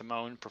animated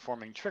Simone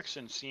performing tricks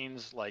and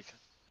scenes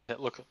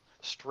that look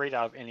straight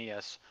out of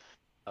NES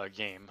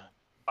game.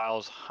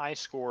 Biles' high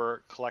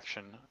score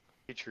collection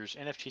features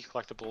NFT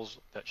collectibles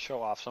that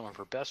show off some of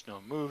her best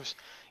known moves,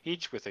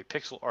 each with a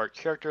pixel art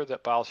character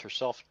that Biles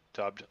herself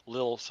dubbed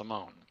Lil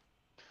Simone.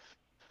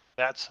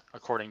 That's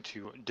according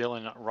to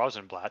Dylan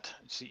Rosenblatt,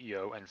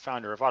 CEO and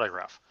founder of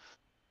Autograph,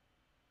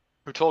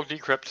 who told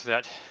Decrypt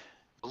that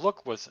the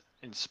look was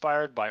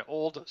inspired by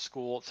old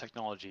school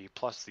technology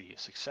plus the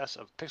success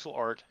of pixel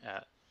art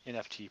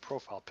NFT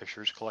profile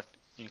pictures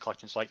in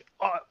collections like,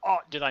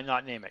 did I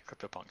not name it,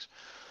 CryptoPunks?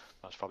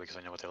 That's probably because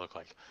I know what they look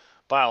like.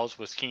 Biles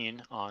was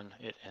keen on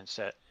it and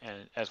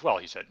as well,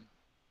 he said,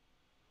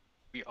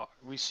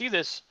 we see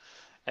this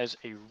as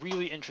a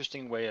really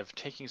interesting way of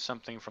taking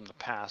something from the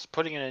past,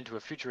 putting it into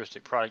a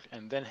futuristic product,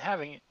 and then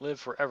having it live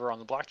forever on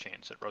the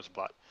blockchain, said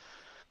Rosenblatt.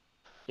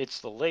 It's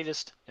the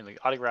latest, and the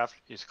Autograph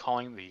is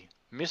calling the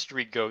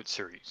Mystery Goat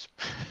series,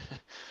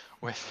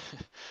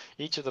 with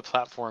each of the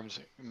platform's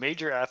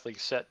major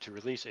athletes set to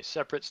release a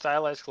separate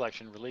stylized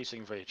collection,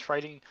 releasing via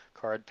trading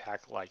card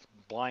pack like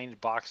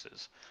blind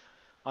boxes.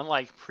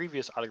 Unlike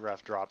previous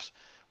Autograph drops,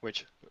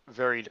 which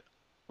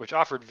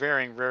offered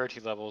varying rarity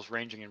levels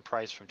ranging in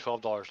price from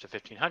 $12 to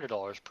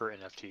 $1,500 per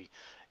NFT,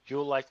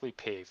 you'll likely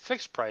pay a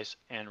fixed price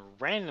and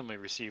randomly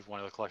receive one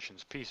of the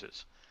collection's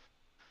pieces.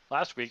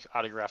 Last week,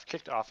 Autograph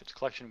kicked off its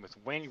collection with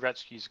Wayne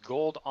Gretzky's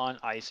Gold on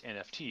Ice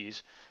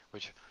NFTs,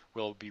 which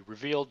will be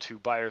revealed to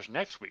buyers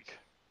next week.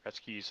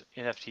 Gretzky's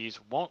NFTs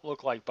won't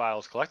look like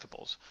Biles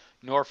collectibles,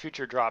 nor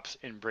future drops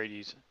in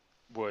Brady's,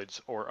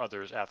 Woods, or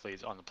others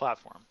athletes on the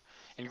platform.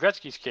 In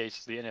Gretzky's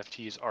case, the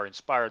NFTs are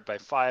inspired by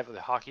 5 of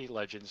the hockey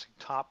legend's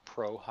top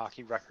pro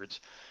hockey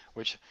records,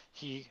 which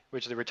the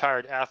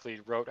retired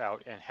athlete wrote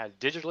out and had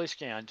digitally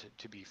scanned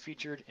to be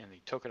featured in the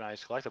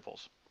tokenized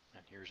collectibles.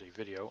 And here's a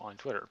video on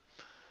Twitter.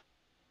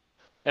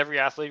 Every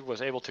athlete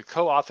was able to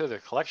co-author their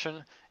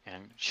collection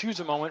and choose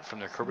a moment from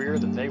their career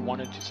that they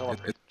wanted to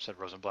celebrate, said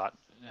Rosenblatt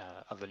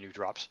of the new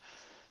drops.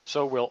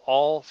 So will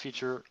all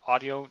feature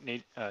audio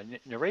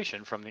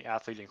narration from the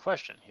athlete in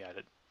question, he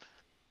added.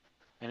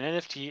 An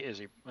NFT is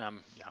yeah,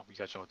 we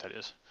guys know what that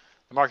is.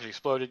 The market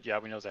exploded. Yeah,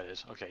 we know what that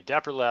is. Okay,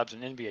 Dapper Labs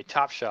and NBA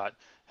Top Shot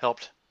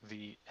helped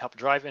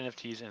drive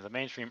NFTs into the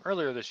mainstream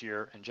earlier this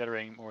year and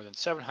generating more than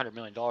 $700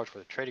 million worth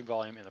of trading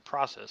volume in the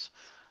process.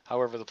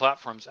 However, the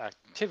platform's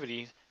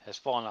activity has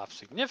fallen off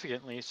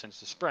significantly since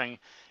the spring,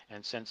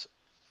 and since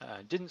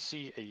didn't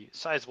see a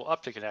sizable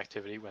uptick in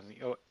activity when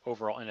the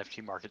overall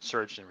NFT market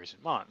surged in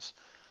recent months.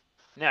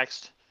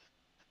 Next,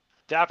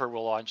 Dapper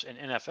will launch an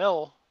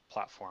NFL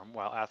platform,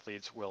 while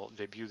athletes will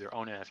debut their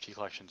own NFT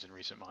collections in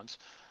recent months.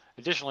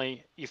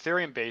 Additionally,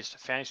 Ethereum-based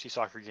fantasy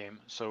soccer game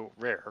So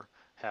Rare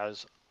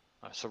has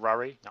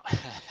Sorari, no,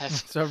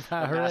 has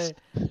Sorari,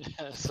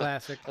 has,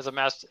 classic. has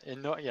amassed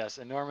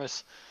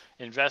enormous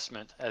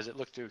investment as it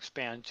looked to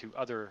expand to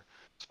other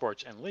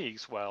sports and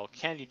leagues, while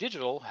Candy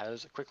Digital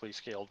has quickly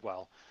scaled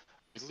while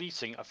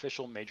releasing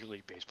official Major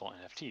League Baseball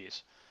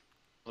NFTs.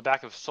 On the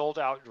back of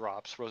sold-out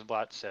drops,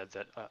 Rosenblatt said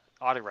that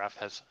Autograph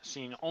has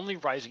seen only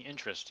rising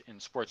interest in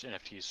sports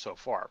NFTs so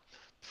far.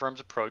 The firm's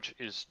approach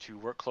is to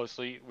work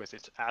closely with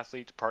its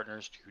athlete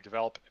partners to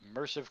develop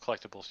immersive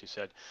collectibles, he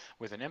said,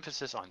 with an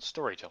emphasis on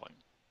storytelling.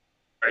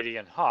 Brady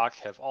and Hawk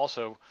have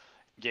also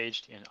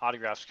engaged in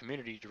Autograph's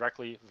community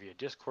directly via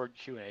Discord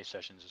Q&A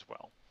sessions as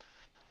well.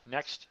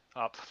 Next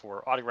up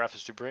for Autograph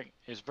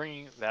is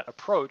bringing that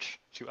approach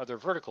to other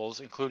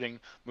verticals, including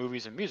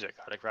movies and music.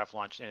 Autograph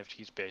launched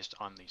NFTs based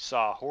on the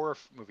Saw horror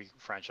movie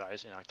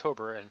franchise in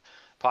October, and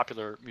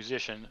popular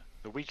musician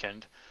The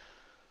Weeknd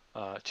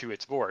to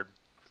its board.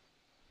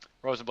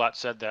 Rosenblatt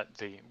said that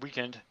The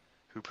Weeknd,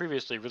 who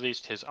previously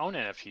released his own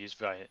NFTs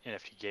via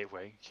NFT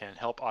Gateway, can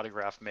help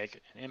Autograph make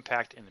an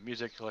impact in the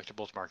music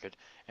collectibles market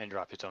and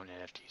drop his own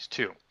NFTs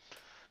too.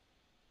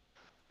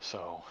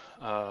 So,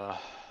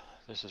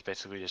 this is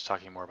basically just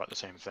talking more about the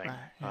same thing.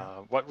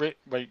 What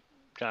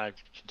can I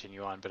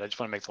continue on? But I just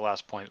want to make the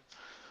last point,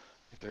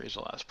 if there is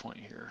a last point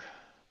here.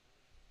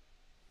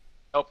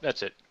 Oh,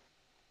 that's it.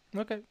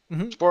 Okay.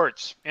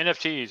 Sports,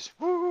 NFTs.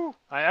 Woo!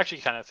 I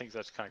actually kind of think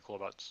that's kind of cool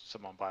about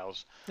Simone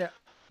Biles. Yeah.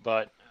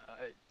 But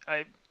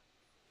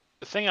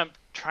the thing I'm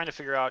trying to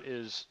figure out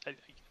is I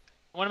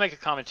want to make a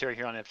commentary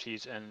here on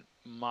NFTs and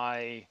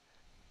my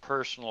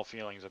personal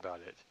feelings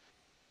about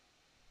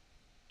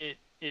it.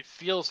 It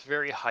feels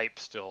very hype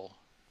still.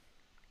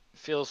 It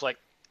feels like,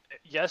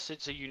 yes,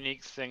 it's a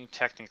unique thing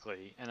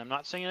technically, and I'm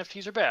not saying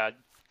NFTs are bad.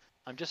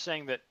 I'm just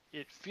saying that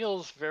it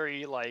feels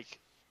very like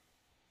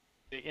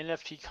the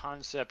NFT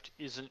concept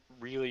isn't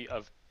really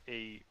of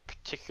a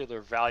particular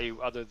value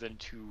other than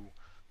to,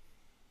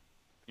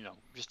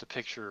 just a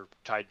picture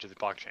tied to the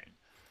blockchain.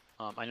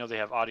 I know they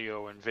have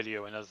audio and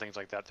video and other things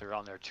like that are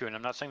on there too, and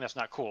I'm not saying that's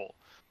not cool.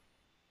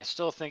 I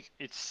still think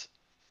it's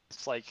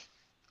like,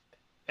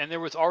 and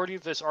there was already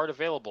this art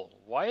available.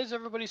 Why is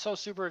everybody so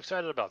super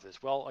excited about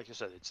this? Well, like I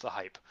said, it's the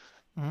hype.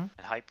 And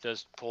hype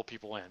does pull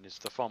people in. It's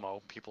the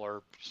FOMO. People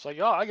are just like,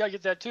 oh, I gotta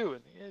get that too.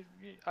 And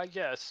I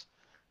guess.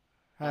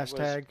 Hashtag.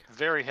 I was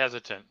very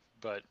hesitant,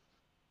 but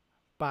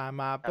buy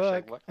my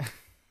book.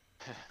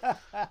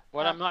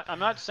 What I'm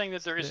not saying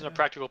that there isn't a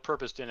practical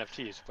purpose to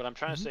NFTs. What I'm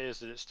trying to say is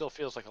that it still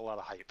feels like a lot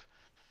of hype.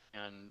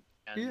 And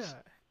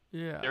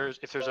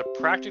if there's a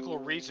practical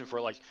reason for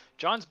it, like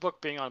John's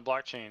book being on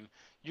blockchain,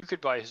 you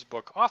could buy his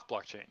book off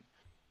blockchain.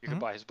 You could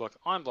buy his book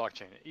on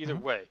blockchain. Either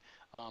way,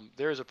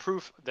 there is a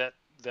proof that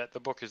the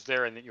book is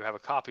there and that you have a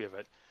copy of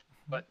it.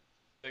 But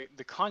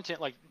the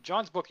content, like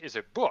John's book is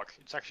a book.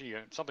 It's actually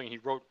something he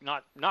wrote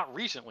not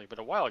recently, but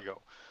a while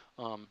ago.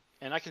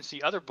 And I can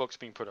see other books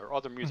being put, or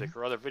other music,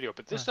 or other video.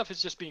 But this stuff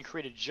is just being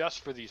created just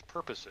for these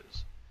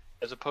purposes,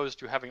 as opposed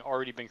to having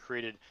already been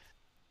created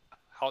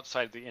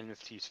outside the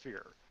NFT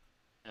sphere.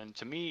 And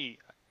to me,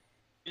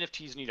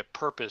 NFTs need a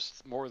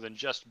purpose more than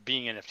just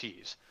being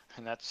NFTs.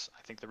 And that's,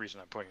 I think, the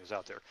reason I'm putting this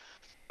out there.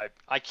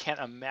 I can't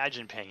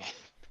imagine paying,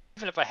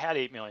 even if I had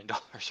 $8 million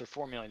or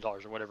 $4 million or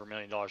whatever $1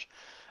 million, I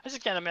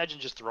just can't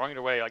imagine just throwing it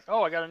away like,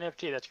 oh, I got an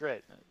NFT, that's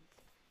great.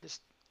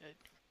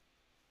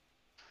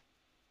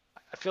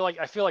 I feel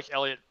like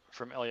Elliot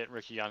from Elliot and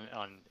Ricky on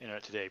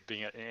Internet Today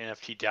being an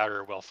NFT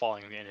doubter while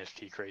following the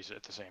NFT craze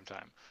at the same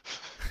time.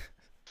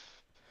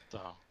 So,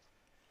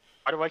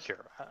 why do I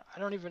care? I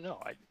don't even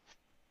know.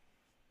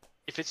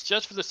 If it's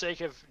just for the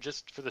sake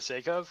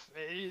of,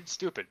 it's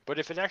stupid. But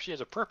if it actually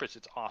has a purpose,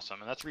 it's awesome.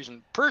 And that's the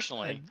reason,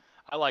 personally,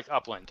 I like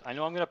Upland. I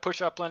know I'm going to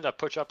push Upland. I've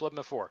pushed Upland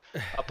before.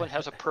 Upland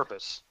has a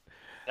purpose.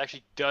 It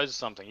actually does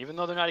something. Even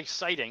though they're not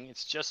exciting,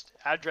 it's just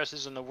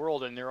addresses in the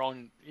world in their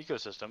own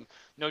ecosystem.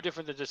 No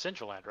different than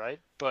Decentraland, right?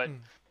 But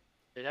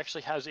it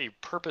actually has a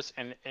purpose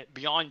and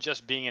beyond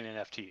just being an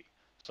NFT.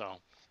 So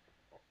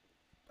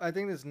I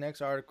think this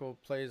next article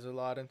plays a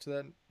lot into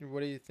that.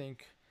 What do you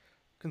think,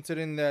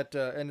 considering that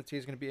NFT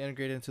is going to be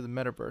integrated into the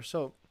metaverse?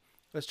 So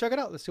let's check it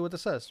out. Let's see what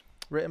this says.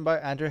 Written by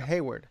Andrew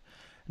Hayward.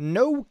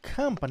 No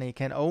company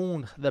can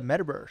own the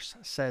metaverse,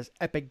 says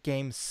Epic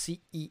Games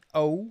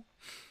CEO.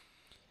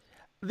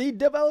 The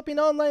developing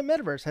online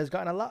metaverse has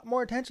gotten a lot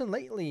more attention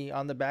lately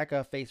on the back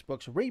of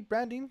Facebook's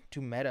rebranding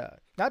to Meta.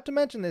 Not to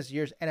mention this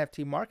year's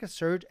NFT market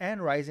surge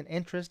and rising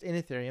interest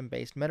in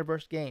Ethereum-based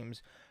metaverse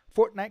games.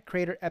 Fortnite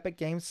creator Epic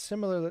Games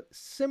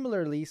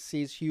similarly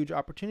sees huge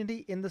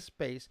opportunity in the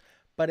space,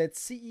 but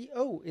its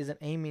CEO isn't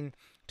aiming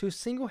to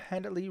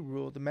single-handedly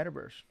rule the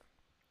metaverse.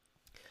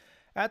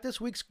 At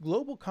this week's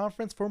Global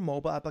Conference for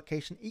Mobile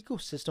Application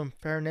Ecosystem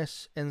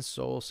Fairness in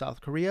Seoul, South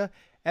Korea,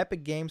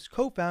 Epic Games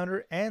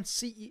co-founder and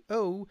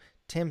CEO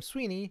Tim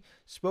Sweeney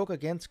spoke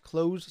against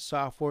closed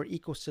software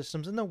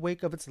ecosystems in the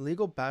wake of its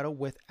legal battle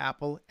with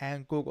Apple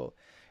and Google.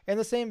 In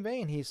the same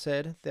vein, he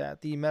said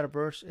that the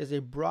metaverse is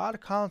a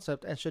broad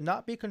concept and should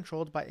not be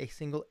controlled by a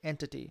single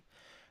entity.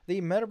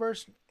 The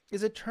metaverse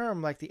is a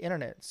term like the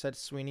internet, said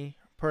Sweeney,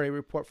 Per a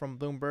report from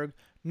Bloomberg,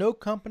 no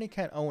company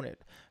can own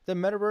it. The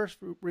metaverse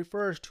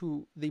refers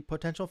to the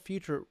potential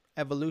future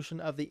evolution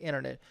of the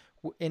internet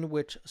in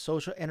which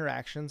social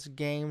interactions,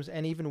 games,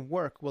 and even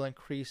work will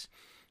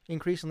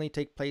increasingly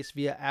take place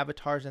via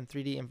avatars and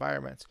 3D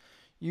environments.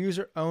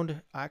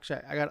 User-owned, actually,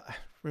 I got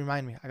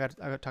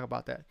to talk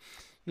about that.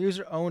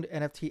 User-owned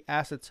NFT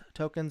assets,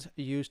 tokens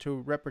used to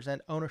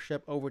represent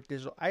ownership over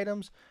digital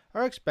items,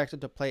 are expected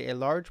to play a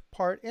large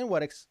part in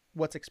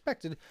what's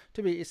expected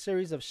to be a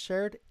series of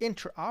shared,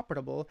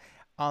 interoperable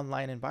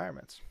online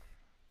environments.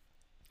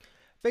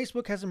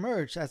 Facebook has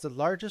emerged as the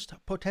largest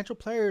potential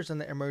players in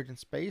the emergent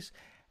space.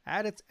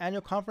 At its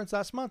annual conference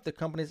last month, the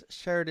company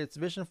shared its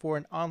vision for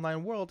an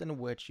online world in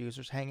which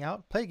users hang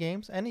out, play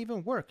games, and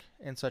even work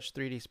in such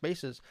 3D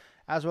spaces,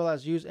 as well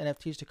as use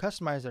NFTs to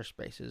customize their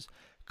spaces,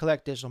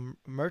 collect digital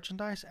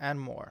merchandise,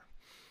 and more.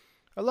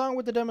 Along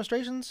with the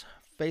demonstrations,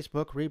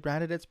 Facebook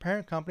rebranded its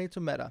parent company to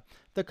Meta.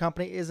 The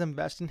company is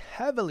investing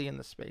heavily in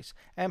the space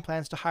and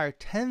plans to hire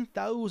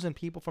 10,000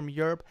 people from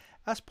Europe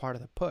as part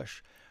of the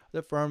push.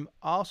 The firm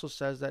also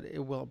says that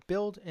it will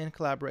build in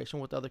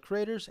collaboration with other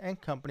creators and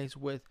companies,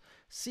 with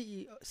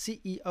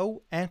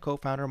CEO and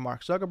co-founder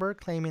Mark Zuckerberg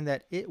claiming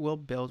that it will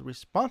build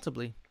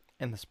responsibly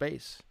in the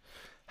space.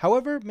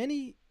 However,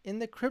 many in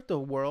the crypto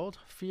world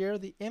fear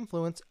the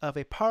influence of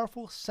a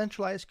powerful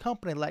centralized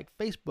company like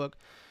Facebook.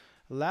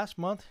 Last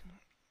month,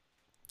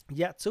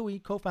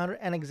 Yatsui, co-founder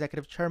and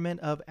executive chairman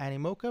of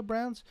Animoca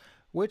Brands,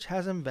 which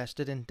has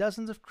invested in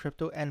dozens of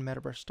crypto and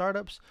metaverse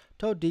startups,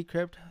 told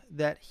Decrypt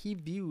that he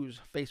views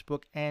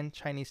Facebook and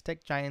Chinese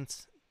tech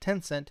giants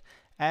Tencent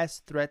as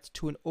threats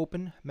to an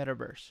open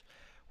metaverse.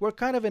 We're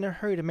kind of in a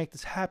hurry to make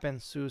this happen,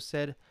 Su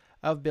said,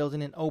 of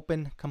building an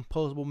open,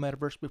 composable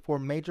metaverse before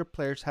major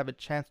players have a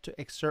chance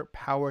to exert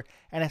power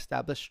and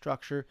establish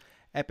structure.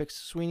 Epic's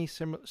Sweeney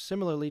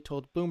similarly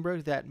told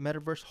Bloomberg that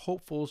metaverse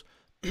hopefuls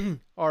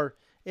are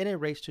in a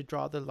race to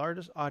draw the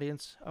largest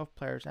audience of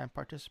players and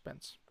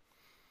participants.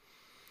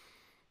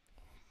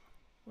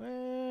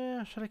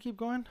 Well, should I keep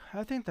going?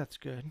 I think that's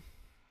good.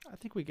 I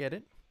think we get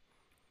it.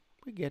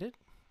 We get it.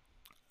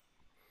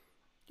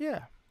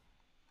 Yeah.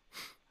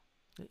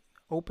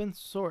 Open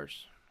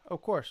source.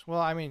 Of course. Well,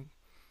 I mean,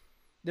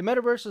 the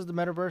metaverse is the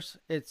metaverse.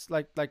 It's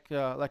like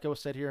it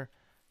was said here,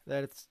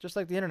 that it's just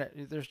like the internet.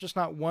 There's just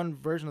not one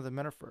version of the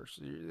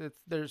metaverse.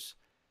 There's,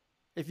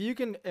 if you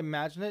can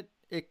imagine it,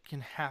 it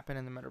can happen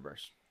in the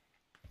metaverse.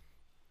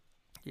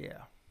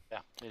 Yeah. Yeah.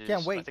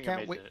 Can't wait. I think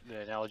Can't wait.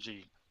 The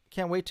analogy.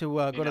 Can't wait to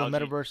go to the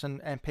metaverse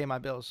and pay my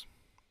bills.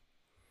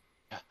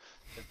 Yeah.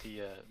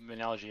 The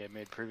analogy I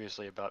made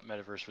previously about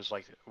metaverse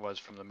was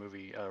from the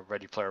movie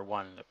Ready Player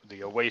One.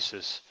 The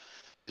Oasis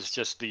is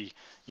just the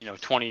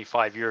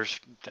 25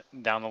 years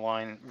down the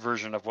line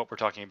version of what we're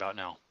talking about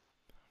now.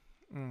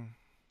 I'm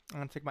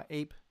gonna take my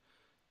ape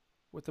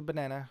with the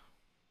banana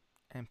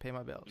and pay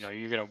my bills.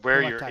 You're gonna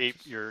wear your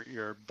ape,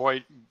 your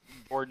board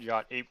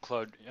yacht ape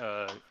club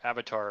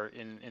avatar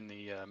in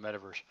the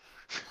metaverse.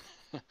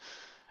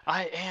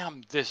 I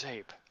am this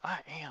ape. I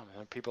am.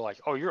 And people are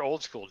like, oh, you're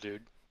old school,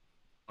 dude.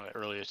 One of the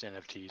earliest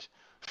NFTs.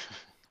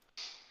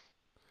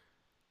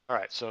 All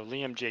right, so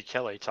Liam J.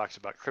 Kelly talks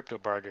about crypto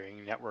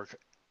bartering network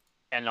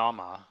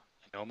Anoma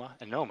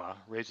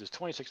raises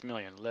 $26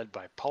 million, led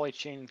by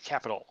Polychain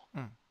Capital.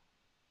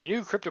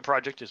 New crypto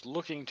project is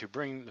looking to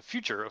bring the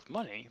future of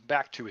money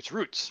back to its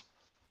roots,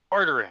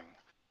 bartering.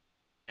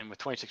 And with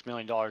 $26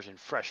 million in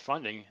fresh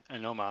funding,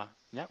 Anoma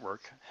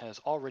Network has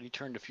already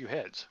turned a few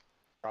heads,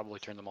 probably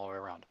turned them all the way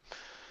around.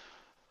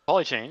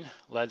 Polychain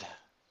led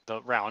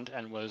the round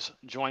and was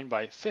joined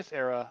by Fifth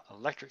Era,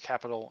 Electric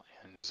Capital,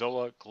 and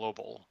Zola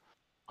Global,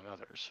 among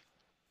others.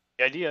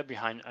 The idea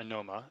behind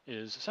Anoma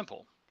is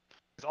simple.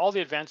 With all the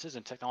advances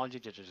in technology,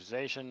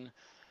 digitization,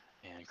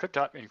 and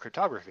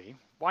cryptography,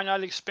 why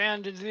not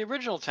expand into the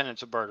original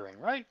tenets of bartering,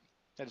 right?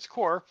 At its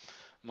core,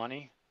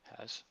 money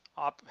has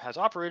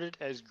operated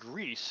as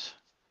grease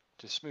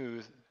to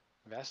smooth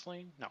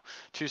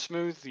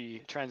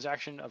the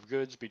transaction of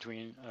goods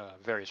between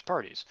various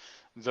parties.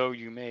 Though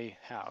you may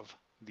have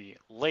the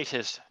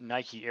latest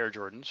Nike Air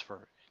Jordans,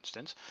 for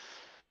instance,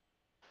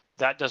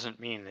 that doesn't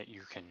mean that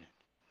you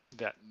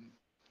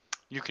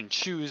can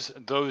choose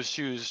those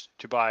shoes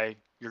to buy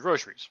your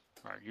groceries,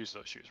 or use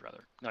those shoes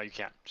rather. No, you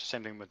can't. It's the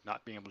same thing with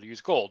not being able to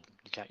use gold.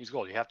 You can't use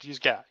gold. You have to use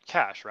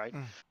cash, right?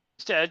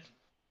 Instead,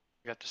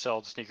 you have to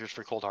sell the sneakers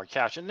for cold hard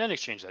cash and then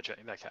exchange that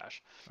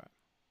cash. Right.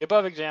 The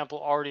above example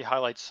already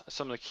highlights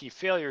some of the key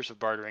failures of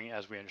bartering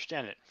as we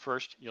understand it.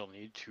 First, you'll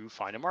need to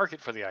find a market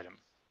for the item,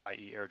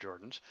 i.e. Air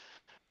Jordans.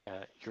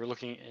 You're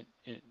looking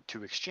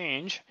to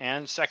exchange,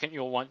 and second,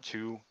 you'll want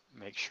to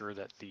make sure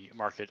that the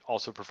market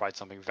also provides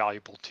something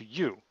valuable to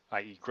you,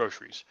 i.e.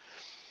 groceries.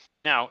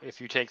 Now, if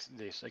you take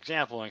this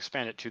example and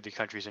expand it to the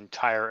country's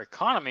entire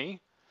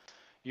economy,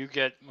 you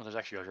get, well, there's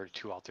actually already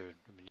two out there.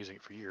 I've been using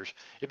it for years.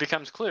 It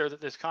becomes clear that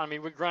this economy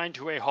would grind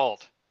to a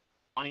halt.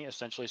 Money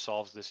essentially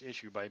solves this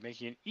issue by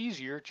making it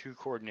easier to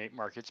coordinate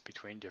markets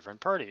between different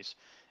parties.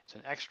 It's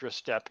an extra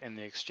step in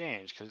the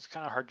exchange because it's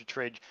kind of hard to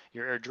trade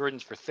your Air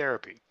Jordans for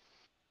therapy.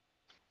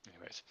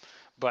 Anyways,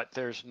 but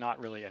there's not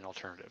really an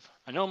alternative.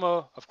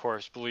 Anoma, of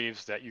course,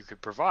 believes that you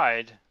could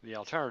provide the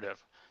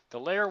alternative. The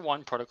Layer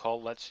 1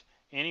 protocol lets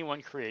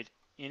anyone create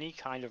any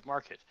kind of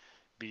market,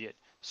 be it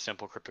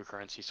simple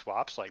cryptocurrency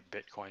swaps like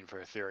Bitcoin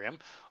for Ethereum,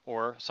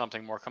 or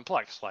something more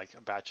complex like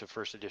a batch of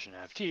first edition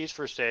NFTs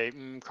for, say,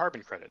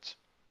 carbon credits.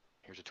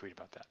 Here's a tweet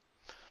about that.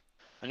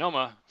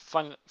 Anoma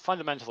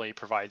fundamentally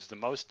provides the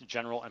most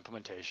general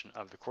implementation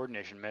of the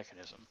coordination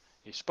mechanism.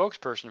 A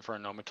spokesperson for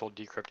Anoma told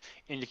Decrypt,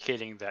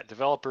 indicating that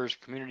developers,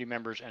 community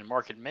members, and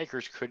market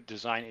makers could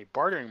design a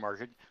bartering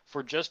market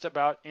for just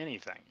about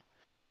anything.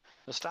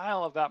 The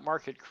style of that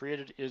market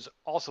created is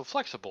also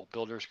flexible.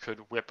 Builders could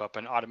whip up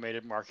an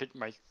automated market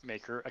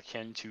maker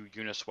akin to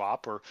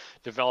Uniswap, or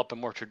develop a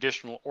more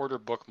traditional order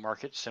book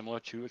market similar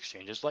to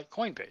exchanges like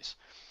Coinbase.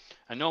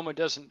 Anoma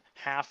doesn't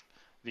have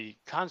the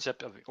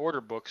concept of the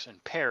order books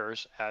and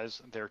pairs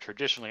as they're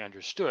traditionally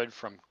understood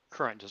from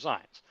current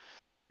designs.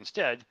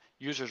 Instead,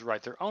 users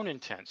write their own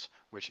intents,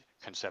 which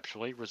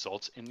conceptually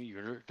results in the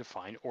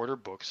user-defined order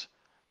books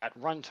at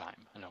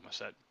runtime, Anoma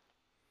said.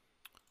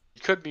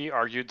 It could be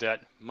argued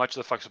that much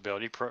of the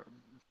flexibility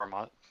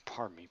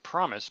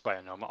promised by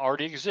Anoma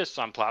already exists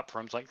on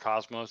platforms like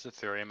Cosmos,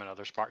 Ethereum, and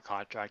other smart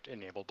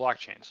contract-enabled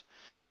blockchains.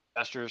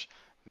 Investors,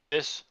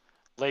 this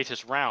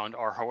latest round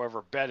are,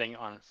 however, betting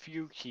on a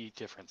few key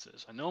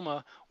differences.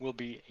 Anoma will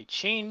be a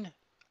chain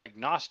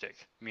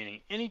agnostic,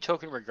 meaning any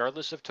token,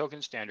 regardless of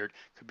token standard,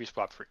 could be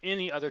swapped for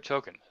any other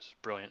token. It's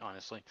brilliant,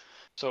 honestly.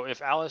 So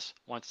if Alice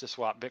wants to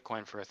swap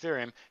Bitcoin for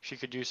Ethereum, she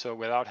could do so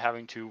without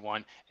having to,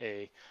 one,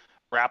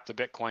 wrap the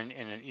Bitcoin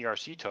in an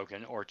ERC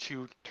token, or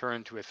two,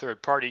 turn to a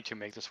third party to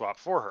make the swap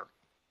for her.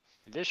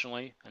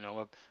 Additionally,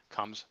 Anoma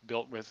comes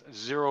built with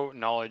zero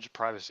knowledge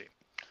privacy,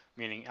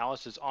 meaning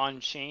Alice's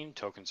on-chain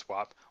token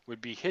swap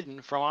would be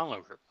hidden from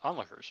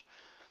onlookers.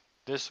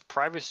 This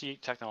privacy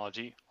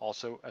technology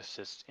also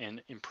assists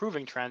in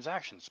improving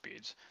transaction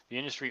speeds. The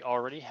industry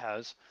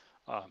has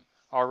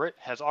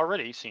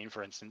already seen,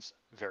 for instance,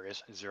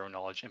 various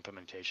zero-knowledge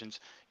implementations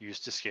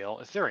used to scale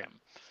Ethereum.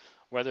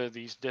 Whether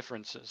these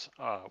differences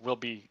will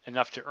be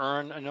enough to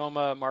earn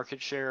Anoma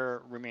market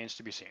share remains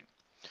to be seen.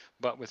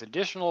 But with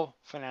additional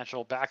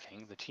financial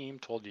backing, the team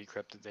told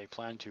Decrypt that they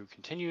plan to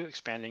continue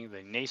expanding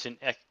the nascent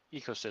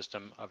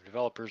ecosystem of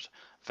developers,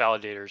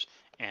 validators,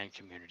 and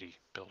community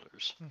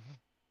builders. Mm-hmm.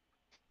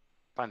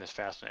 I find this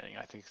fascinating.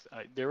 I think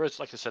there is,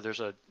 like I said,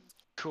 there's a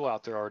tool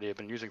out there already I've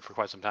been using for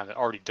quite some time that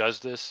already does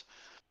this.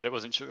 It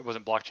wasn't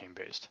blockchain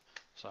based,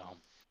 so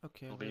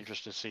it'll be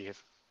interesting to see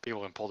if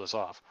people can pull this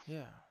off.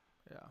 Yeah.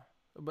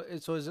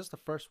 But so is this the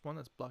first one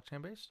that's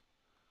blockchain based?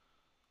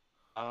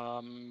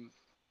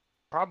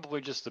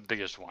 Probably just the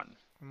biggest one.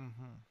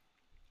 Mm-hmm.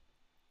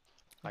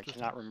 I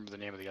cannot remember the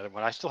name of the other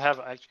one. I still have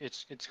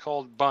it's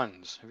called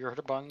Buns. Have you heard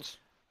of Buns?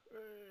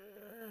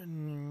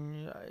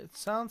 It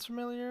sounds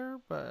familiar,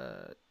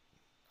 but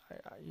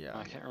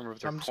I can't remember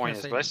what their coin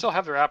is, but I still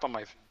have their app on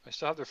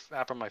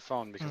my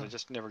phone because I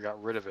just never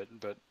got rid of it.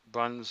 But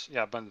Buns,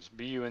 Buns,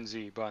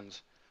 B-U-N-Z,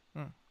 Buns,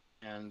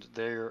 and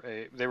they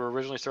were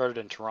originally started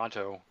in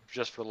Toronto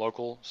just for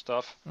local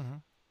stuff,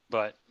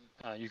 but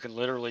you can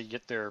literally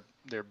get their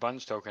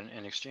Buns token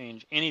and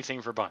exchange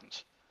anything for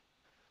Buns,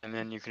 and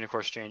then you can of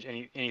course exchange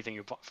anything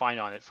you find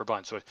on it for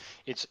Buns. So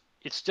it's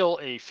still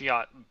a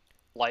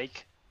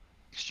fiat-like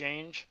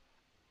exchange,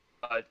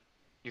 but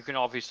you can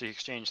obviously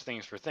exchange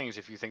things for things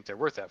if you think they're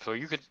worth that. So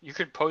you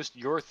could post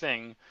your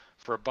thing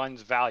for a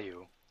Buns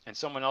value, and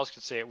someone else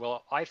could say,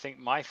 well, I think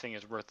my thing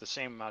is worth the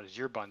same amount as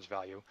your Buns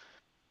value,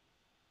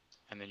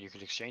 and then you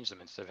could exchange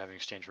them instead of having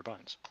exchange for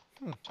Buns.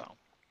 So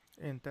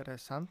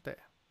interesante.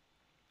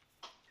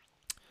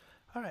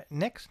 All right,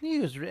 next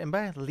news written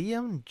by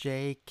Liam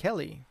J.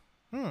 Kelly.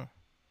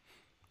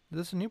 Is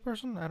this a new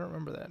person? I don't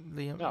remember that.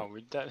 Liam. No,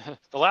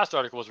 the last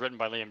article was written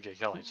by Liam J.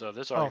 Kelly, so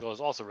this article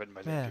is also written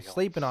by Liam J. Kelly.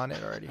 Sleeping on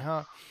it already,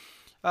 huh?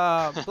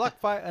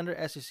 BlockFi under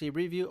SEC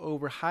review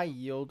over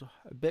high-yield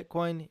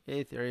Bitcoin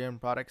Ethereum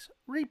products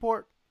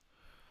report.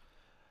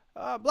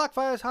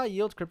 BlockFi's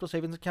high-yield crypto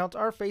savings accounts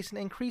are facing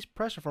increased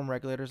pressure from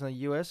regulators in the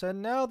U.S., and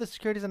now the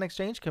Securities and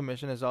Exchange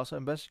Commission is also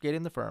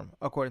investigating the firm,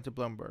 according to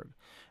Bloomberg.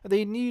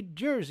 The New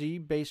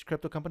Jersey-based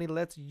crypto company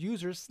lets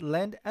users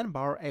lend and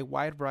borrow a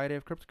wide variety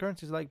of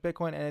cryptocurrencies like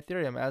Bitcoin and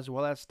Ethereum, as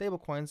well as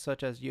stablecoins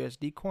such as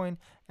USD Coin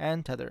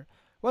and Tether.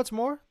 What's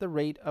more, the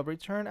rate of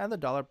return and the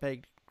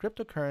dollar-pegged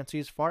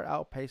cryptocurrencies far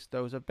outpace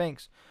those of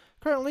banks.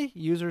 Currently,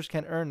 users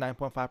can earn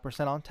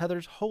 9.5% on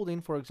Tether's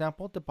holding. For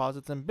example,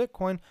 deposits in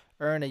Bitcoin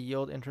earn a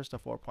yield interest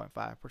of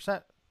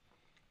 4.5%.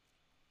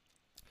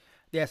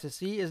 The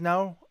SEC is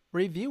now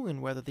reviewing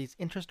whether these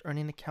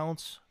interest-earning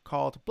accounts,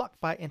 called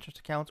BlockFi interest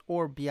accounts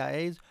or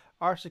BIAs,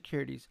 are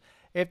securities.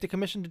 If the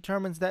commission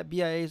determines that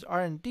BIAs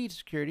are indeed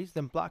securities,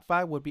 then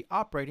BlockFi would be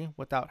operating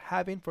without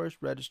having first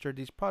registered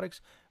these products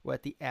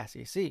with the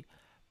SEC.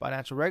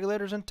 Financial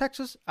regulators in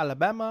Texas,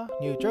 Alabama,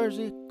 New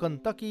Jersey,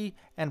 Kentucky,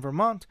 and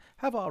Vermont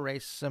have all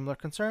raised similar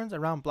concerns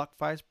around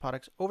BlockFi's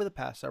products over the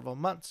past several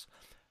months.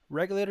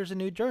 Regulators in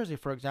New Jersey,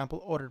 for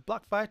example, ordered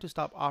BlockFi to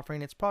stop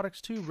offering its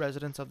products to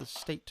residents of the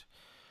state.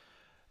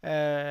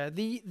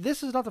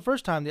 This is not the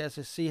first time the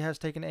SEC has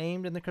taken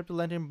aim in the crypto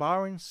lending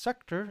borrowing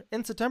sector.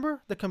 In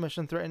September, the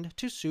commission threatened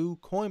to sue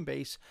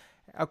Coinbase,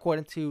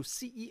 according to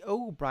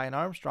CEO Brian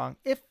Armstrong,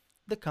 if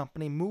the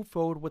company moved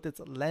forward with its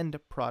Lend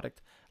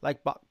product.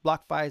 Like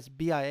BlockFi's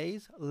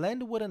BIAs,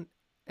 Lend would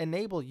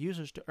enable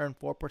users to earn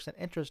 4%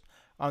 interest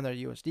on their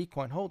USD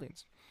coin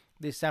holdings.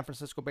 The San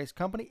Francisco-based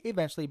company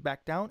eventually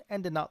backed down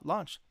and did not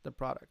launch the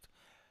product.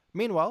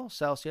 Meanwhile,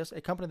 Celsius,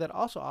 a company that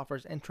also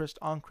offers interest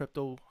on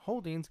crypto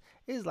holdings,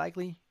 is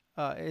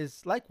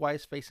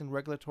likewise facing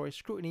regulatory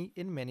scrutiny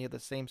in many of the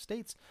same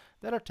states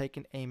that are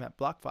taking aim at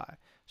BlockFi.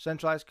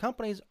 Centralized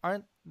companies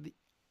aren't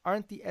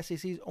the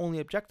SEC's only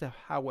objective,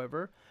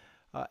 however.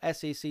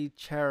 SEC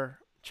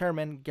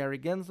Chairman Gary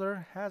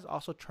Gensler has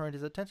also turned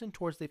his attention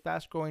towards the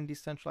fast-growing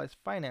decentralized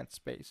finance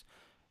space.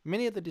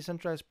 Many of the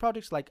decentralized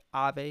projects like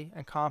Aave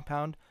and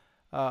Compound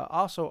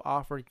also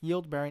offer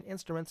yield-bearing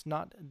instruments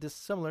not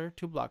dissimilar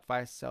to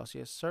BlockFi's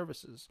Celsius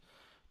services.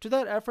 To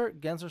that effort,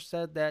 Gensler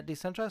said that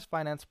decentralized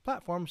finance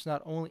platforms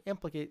not only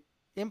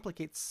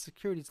implicate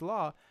securities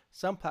law,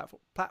 some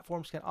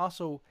platforms can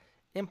also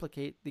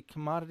implicate the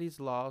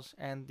commodities laws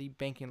and the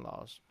banking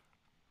laws.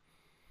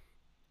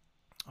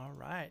 All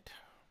right.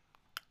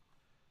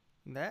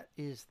 That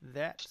is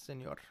that,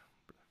 senor.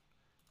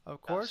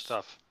 Of course.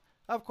 Stuff.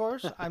 Of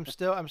course, I'm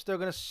still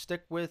gonna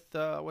stick with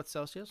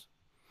Celsius.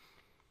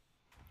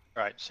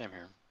 All right, same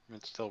here.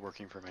 It's still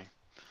working for me.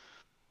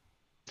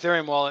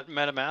 Ethereum wallet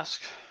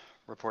MetaMask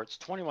reports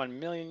 21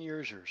 million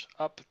users,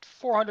 up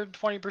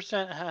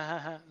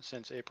 420%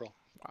 since April.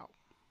 Wow.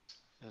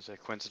 There's a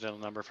coincidental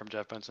number from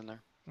Jeff Benson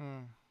there.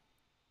 Mm.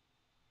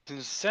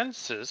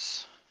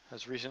 Consensus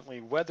has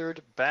recently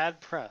weathered bad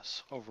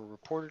press over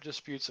reported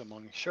disputes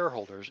among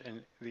shareholders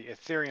in the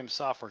Ethereum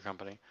software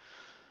company.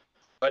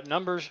 But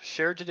numbers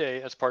shared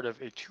today as part of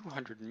a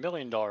 $200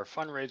 million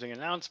fundraising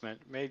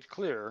announcement made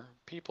clear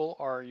people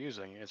are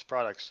using its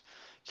products.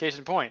 Case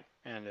in point,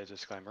 and a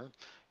disclaimer,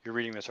 you're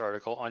reading this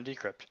article on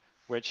Decrypt,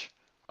 which,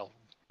 well,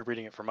 you're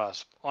reading it from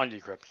us on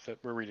Decrypt,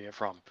 that we're reading it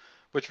from,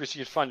 which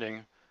received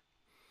funding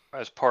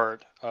as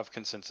part of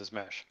Consensus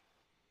Mesh.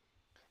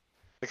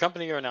 The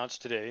company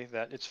announced today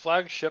that its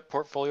flagship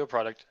portfolio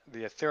product,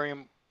 the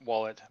Ethereum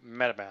wallet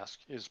MetaMask,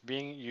 is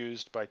being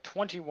used by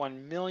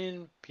 21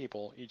 million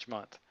people each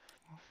month.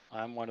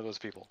 I'm one of those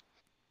people.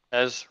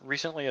 As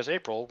recently as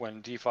April,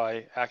 when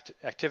DeFi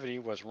activity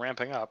was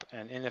ramping up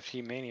and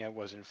NFT mania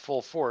was in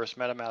full force,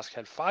 MetaMask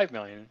had 5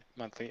 million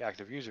monthly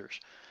active users.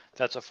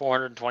 That's a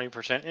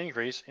 420%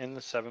 increase in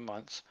the 7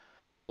 months.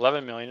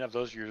 11 million of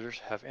those users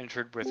have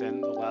entered within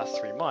the last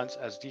 3 months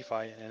as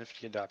DeFi and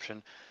NFT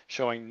adoption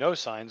showing no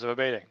signs of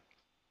abating.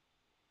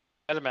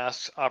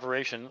 MetaMask's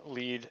operation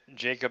lead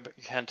Jacob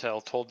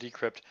Cantel told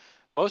Decrypt,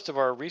 most of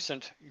our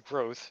recent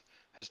growth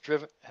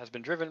has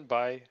been driven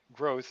by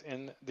growth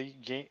in the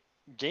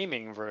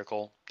gaming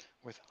vertical,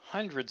 with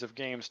hundreds of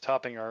games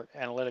topping our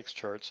analytics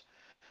charts.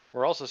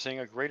 We're also seeing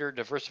a greater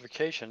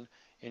diversification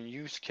in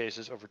use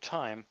cases over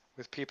time,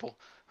 with people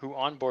who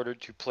onboarded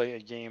to play a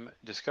game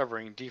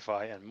discovering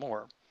DeFi and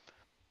more.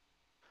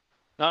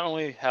 Not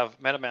only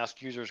have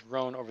MetaMask users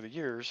grown over the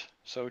years,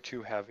 so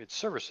too have its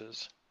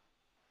services.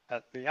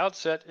 At the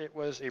outset, it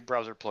was a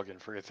browser plugin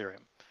for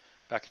Ethereum.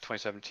 Back in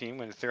 2017,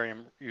 when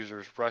Ethereum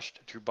users rushed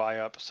to buy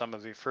up some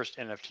of the first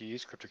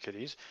NFTs,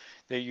 CryptoKitties,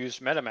 they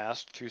used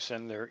MetaMask to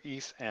send their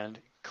ETH and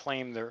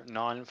claim their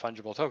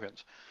non-fungible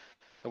tokens.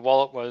 The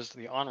wallet was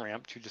the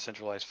on-ramp to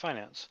decentralized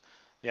finance,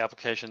 the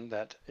application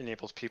that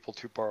enables people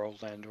to borrow,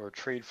 lend, or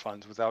trade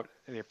funds without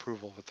the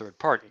approval of a third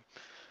party,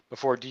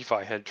 before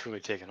DeFi had truly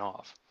taken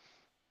off.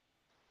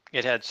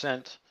 It has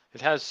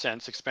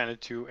since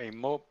expanded to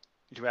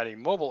add a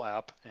mobile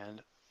app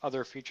and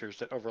other features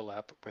that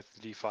overlap with the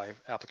DeFi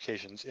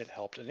applications it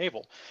helped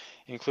enable,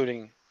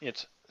 including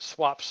its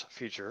swaps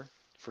feature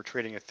for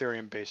trading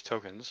Ethereum-based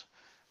tokens.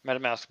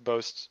 MetaMask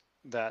boasts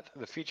that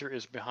the feature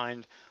is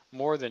behind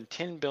more than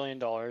 $10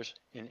 billion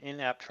in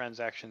in-app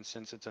transactions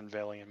since its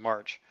unveiling in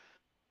March.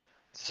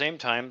 At the same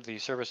time, the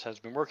service has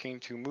been working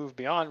to move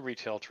beyond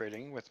retail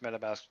trading with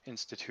MetaMask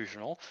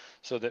Institutional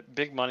so that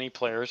big money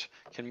players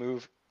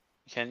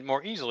can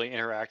more easily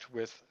interact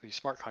with the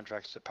smart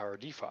contracts that power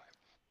DeFi.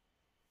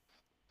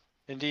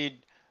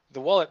 Indeed, the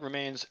wallet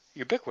remains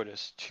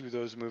ubiquitous to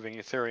those moving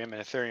Ethereum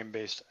and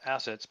Ethereum-based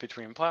assets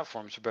between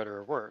platforms, for better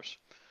or worse.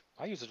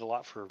 I use it a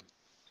lot for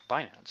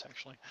Binance,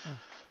 actually.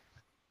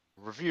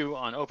 Review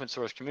on open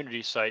source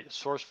community site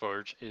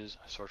SourceForge is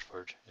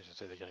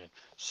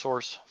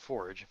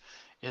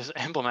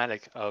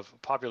emblematic of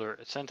popular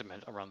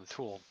sentiment around the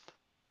tool.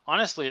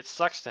 Honestly, it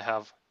sucks to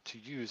have to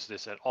use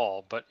this at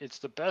all, but it's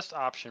the best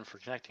option for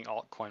connecting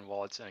altcoin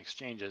wallets and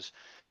exchanges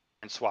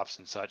and swaps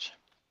and such.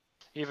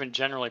 Even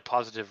generally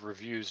positive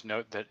reviews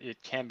note that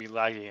it can be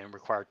laggy and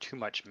require too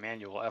much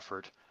manual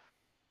effort.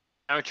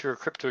 Amateur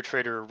crypto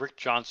trader Rick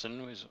Johnson,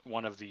 who is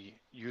one of the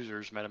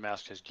users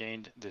MetaMask has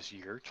gained this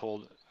year,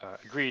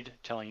 agreed,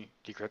 telling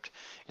Decrypt,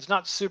 it's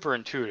not super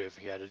intuitive,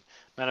 he added.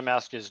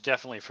 MetaMask is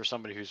definitely for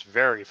somebody who's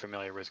very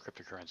familiar with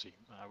cryptocurrency.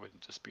 I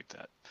wouldn't dispute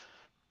that.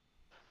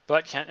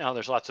 But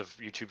there's lots of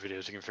YouTube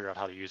videos you can figure out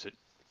how to use it.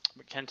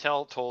 But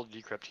Cantel told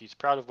Decrypt he's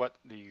proud of what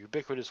the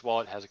ubiquitous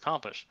wallet has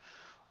accomplished.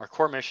 Our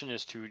core mission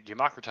is to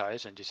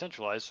democratize and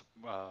decentralize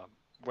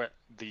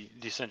the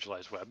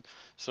decentralized web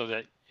so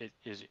that it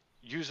is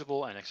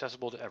usable and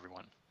accessible to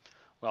everyone.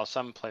 While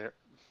some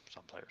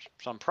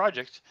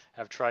projects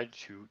have tried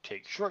to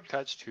take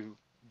shortcuts to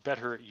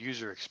better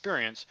user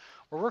experience,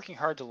 we're working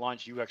hard to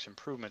launch UX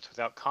improvements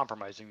without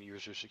compromising the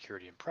user's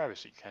security and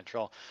privacy.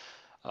 Cantel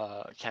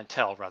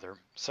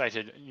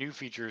cited new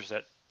features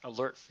that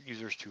alert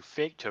users to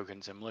fake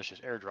tokens and malicious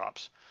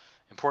airdrops.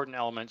 Important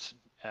elements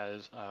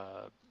as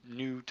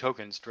new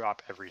tokens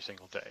drop every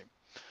single day.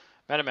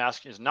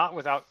 MetaMask is not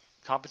without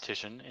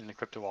competition in the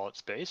crypto wallet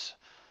space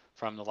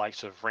from the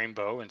likes of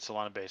Rainbow and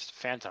Solana-based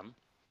Phantom,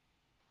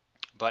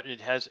 but it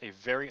has a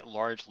very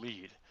large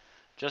lead,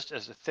 just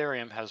as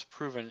Ethereum has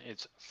proven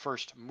its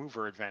first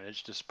mover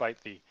advantage despite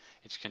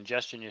its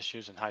congestion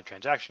issues and high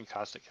transaction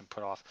costs that can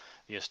put off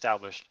the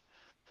established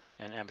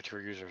and amateur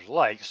users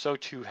alike. So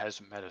too has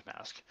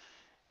MetaMask.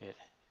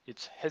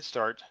 Its head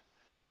start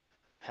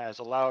has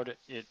allowed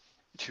it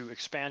to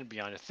expand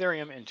beyond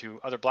Ethereum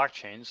into other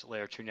blockchains,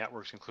 layer 2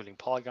 networks including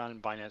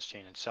Polygon, Binance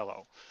Chain, and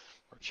Cello,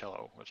 whichever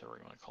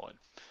you want to call it.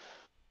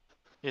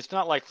 It's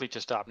not likely to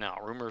stop now.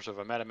 Rumors of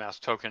a MetaMask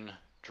token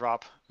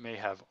drop may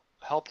have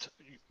helped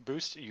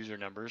boost user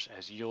numbers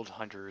as yield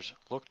hunters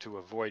look to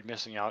avoid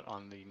missing out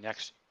on the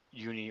next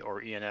UNI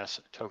or ENS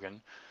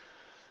token.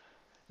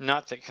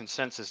 Not that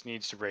Consensus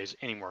needs to raise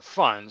any more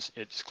funds.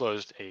 It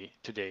disclosed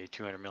today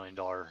 $200 million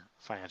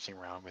financing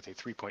round with a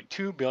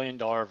 $3.2 billion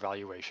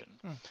valuation.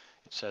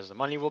 It says the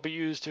money will be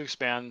used to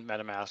expand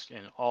MetaMask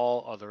in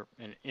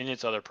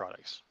its other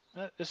products.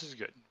 This is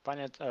good.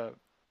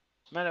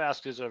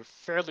 MetaMask is a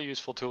fairly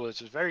useful tool. It's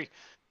just very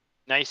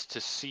nice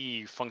to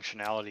see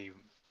functionality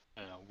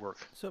work.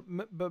 So,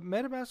 but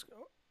MetaMask,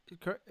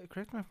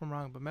 correct me if I'm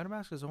wrong, but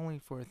MetaMask is only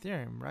for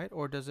Ethereum, right?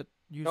 Or does it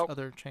use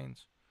other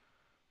chains?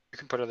 You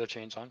can put other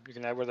chains on. You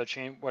can add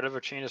whatever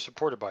chain is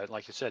supported by it.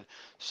 Like you said,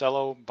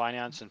 Cello,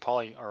 Binance, and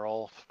Poly are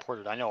all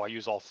supported. I know I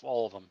use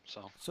all of them.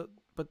 So,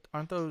 but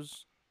aren't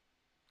those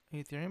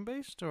Ethereum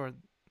based or?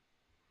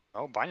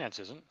 Oh, Binance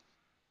isn't.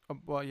 Oh,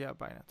 well, yeah,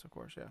 Binance, of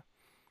course, yeah.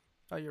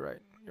 Oh, you're right.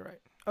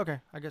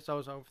 Okay, I guess I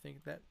was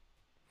overthinking that.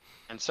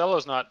 And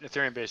Cello's not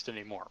Ethereum based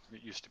anymore.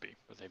 It used to be,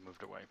 but they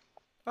moved away.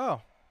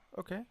 Oh,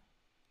 okay.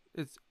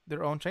 It's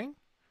their own chain?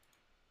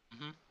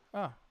 Mm-hmm.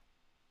 Oh,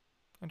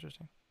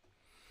 interesting.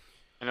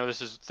 I know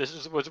this is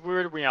what's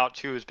weirded me out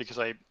too, is because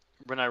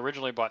when I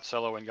originally bought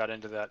Cello and got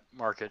into that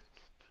market,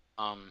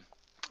 I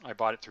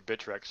bought it through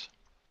Bittrex,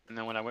 and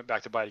then when I went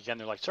back to buy it again,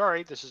 they're like,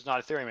 "Sorry, this is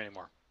not Ethereum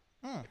anymore."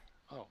 Oh,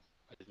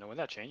 I didn't know when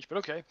that changed, but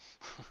okay.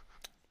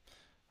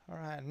 All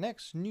right,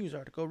 next news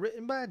article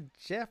written by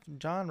Jeff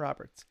John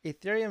Roberts.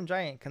 Ethereum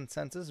giant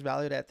Consensus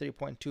valued at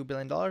 $3.2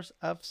 billion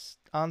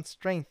on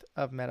strength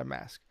of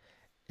MetaMask.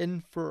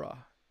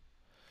 Infura.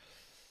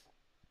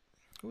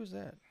 Who is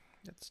that?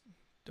 That's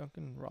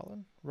Duncan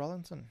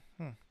Rawlinson.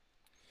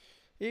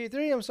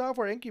 Ethereum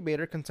software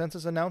incubator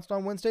Consensus announced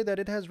on Wednesday that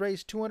it has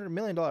raised $200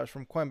 million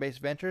from Coinbase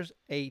Ventures,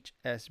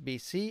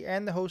 HSBC,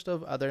 and the host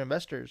of other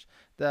investors.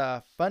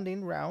 The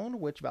funding round,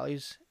 which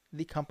values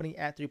the company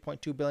at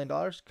 $3.2 billion,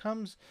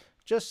 comes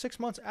just 6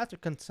 months after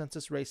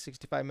Consensus raised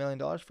 $65 million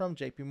from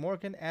JP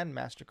Morgan and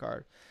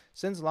MasterCard.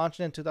 Since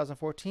launching in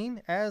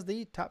 2014 as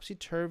the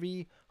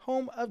topsy-turvy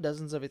home of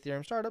dozens of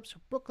Ethereum startups,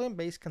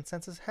 Brooklyn-based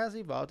Consensus has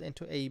evolved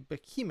into a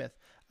behemoth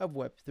of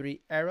Web3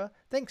 era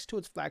thanks to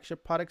its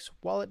flagship products,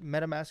 Wallet,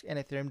 MetaMask, and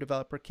Ethereum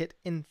developer kit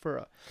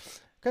Infura.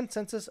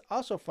 Consensus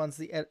also funds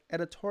the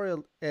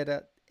editorially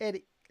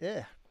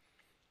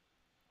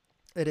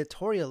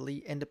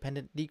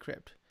independent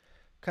Decrypt.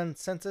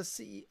 Consensus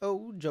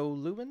CEO Joe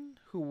Lubin,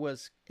 who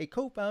was a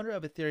co-founder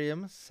of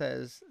Ethereum,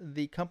 says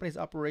the company's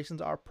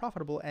operations are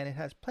profitable and it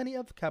has plenty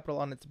of capital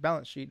on its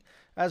balance sheet,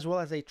 as well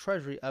as a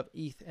treasury of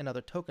ETH and other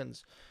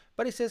tokens.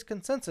 But he says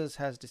Consensus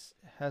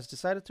has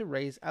decided to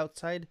raise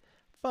outside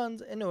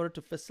funds in order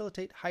to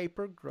facilitate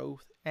hyper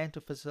growth and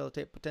to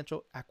facilitate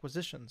potential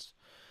acquisitions.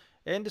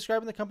 In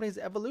describing the company's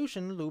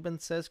evolution, Lubin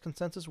says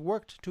Consensus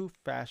worked to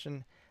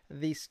fashion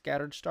the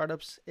scattered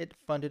startups it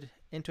funded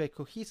into a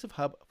cohesive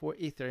hub for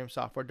Ethereum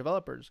software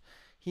developers.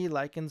 He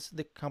likens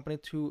the company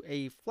to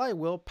a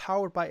flywheel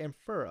powered by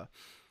Infura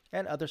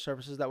and other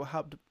services that will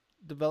help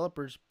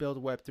developers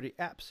build Web3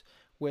 apps,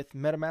 with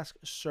MetaMask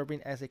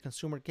serving as a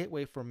consumer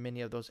gateway for many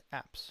of those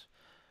apps.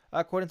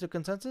 According to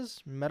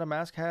Consensus,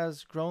 MetaMask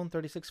has grown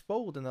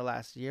 36-fold in the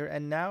last year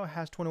and now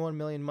has 21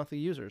 million monthly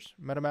users.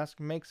 MetaMask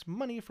makes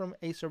money from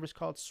a service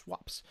called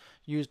Swaps,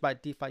 used by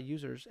DeFi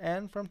users,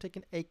 and from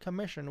taking a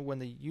commission when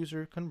the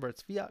user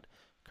converts fiat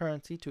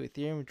currency to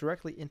Ethereum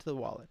directly into the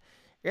wallet.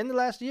 In the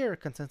last year,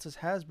 Consensus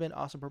has been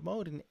also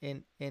promoting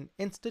an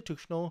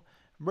institutional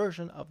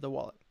version of the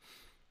wallet.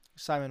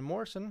 Simon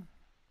Morris,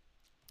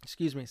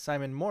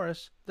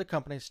 the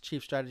company's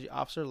chief strategy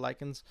officer,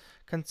 likens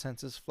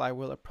Consensus'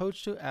 flywheel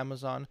approach to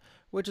Amazon,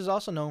 which is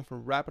also known for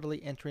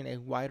rapidly entering a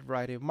wide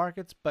variety of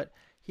markets, but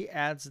He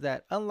adds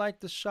that unlike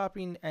the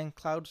shopping and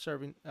cloud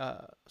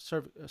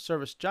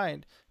service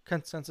giant,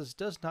 Consensus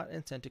does not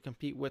intend to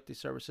compete with the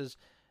services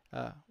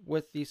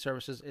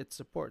it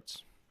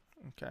supports.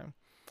 Okay.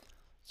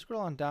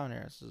 Scroll on down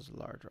here. This is a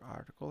larger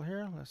article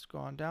here. Let's go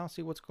on down,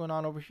 see what's going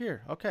on over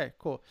here. Okay,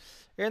 cool.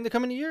 In the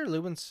coming year,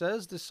 Lubin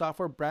says the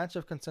software branch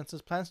of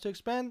Consensus plans to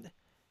expand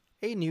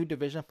a new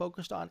division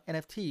focused on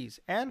NFTs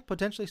and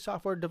potentially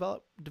software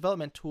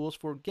development tools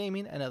for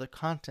gaming and other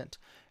content.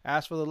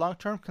 As for the long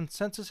term,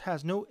 Consensus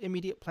has no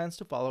immediate plans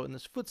to follow in the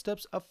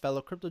footsteps of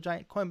fellow crypto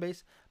giant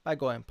Coinbase by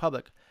going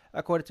public.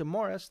 According to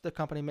Morris, the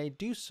company may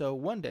do so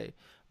one day,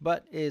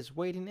 but is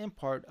waiting in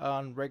part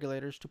on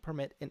regulators to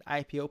permit an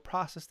IPO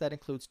process that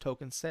includes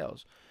token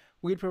sales.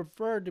 We'd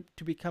prefer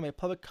to become a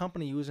public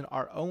company using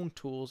our own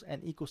tools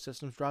and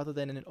ecosystems rather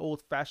than an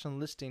old-fashioned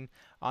listing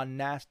on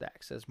NASDAQ,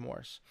 says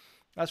Morris.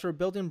 As for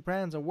building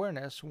brand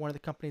awareness, one of the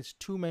company's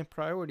two main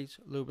priorities,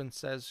 Lubin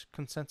says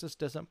Consensus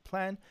doesn't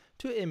plan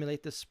to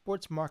emulate the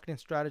sports marketing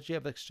strategy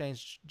of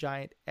exchange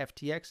giant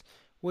FTX,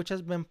 which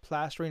has been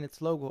plastering its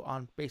logo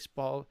on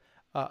baseball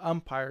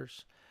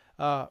umpires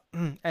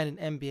and an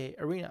NBA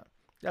arena.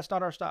 That's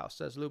not our style,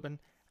 says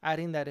Lubin,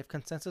 adding that if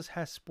Consensus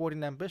has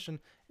sporting ambition,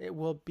 it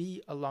will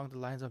be along the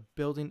lines of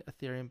building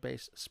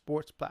Ethereum-based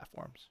sports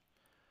platforms.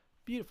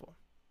 Beautiful.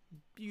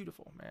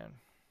 Beautiful, man.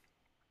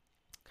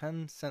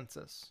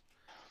 Consensus.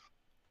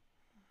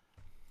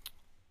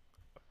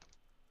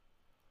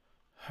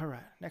 All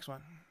right, next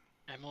one.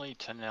 Emily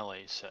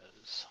Tonelli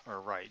says, or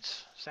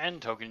writes,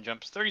 Sand token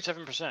jumps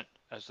 37%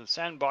 as the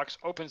Sandbox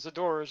opens the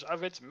doors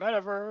of its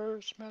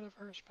metaverse.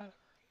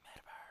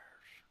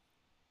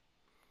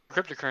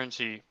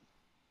 Cryptocurrency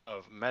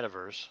of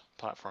Metaverse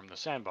platform, the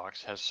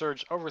Sandbox, has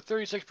surged over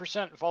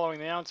 36% following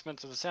the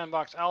announcements of the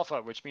Sandbox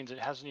Alpha, which means it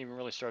hasn't even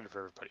really started for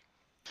everybody.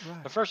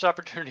 Right. The first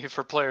opportunity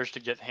for players to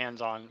get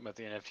hands-on with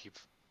the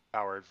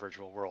NFT-powered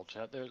virtual world.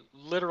 They're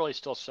literally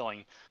still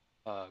selling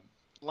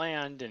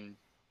land and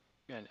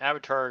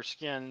avatar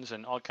skins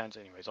and all kinds.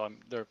 Anyways, let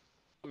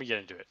me get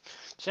into it.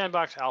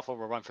 Sandbox Alpha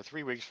will run for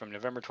 3 weeks from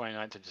November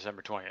 29th to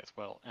December 20th.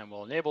 And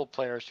will enable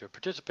players to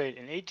participate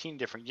in 18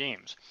 different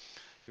games.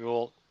 You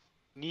will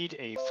need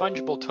a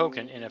fungible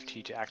token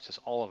NFT to access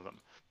all of them.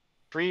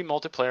 Free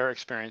multiplayer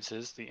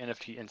experiences, the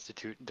NFT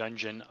Institute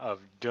Dungeon of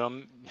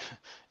Dummies,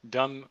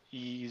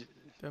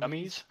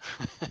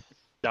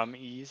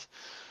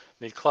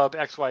 the Club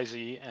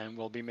XYZ, and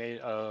will be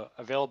made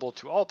available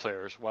to all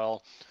players,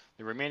 while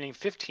the remaining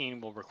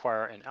 15 will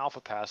require an Alpha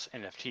Pass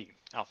NFT.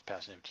 Alpha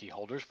Pass NFT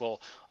holders will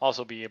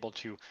also be able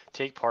to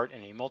take part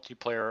in a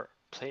multiplayer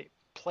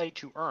play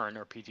to earn,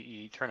 or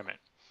PTE, tournament.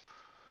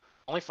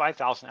 Only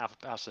 5,000 Alpha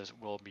Passes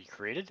will be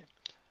created,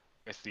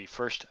 with the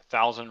first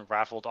 1,000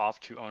 raffled off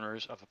to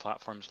owners of the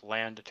platform's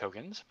land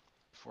tokens.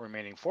 The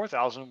remaining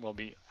 4,000 will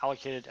be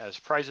allocated as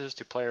prizes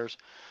to players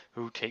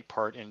who take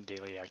part in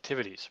daily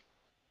activities.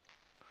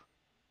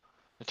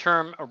 The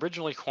term,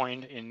 originally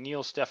coined in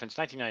Neil Stephen's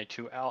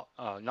 1992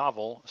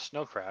 novel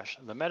Snow Crash,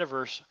 the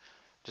metaverse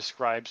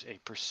describes a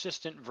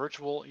persistent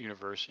virtual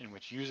universe in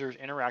which users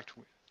interact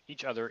with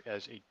each other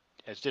as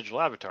digital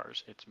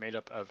avatars. It's made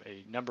up of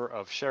a number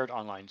of shared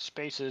online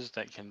spaces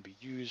that can be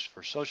used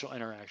for social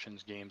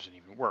interactions, games, and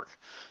even work.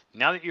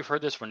 Now that you've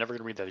heard this, we're never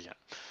going to read that again.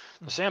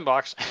 The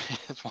Sandbox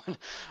is one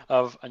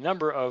of a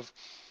number of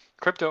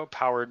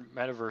crypto-powered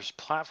metaverse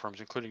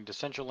platforms, including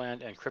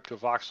Decentraland and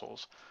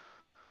CryptoVoxels.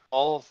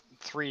 All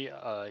three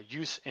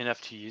use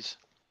NFTs,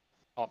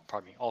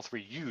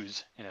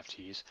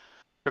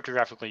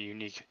 cryptographically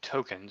unique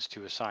tokens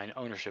to assign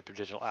ownership of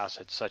digital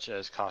assets such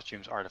as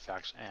costumes,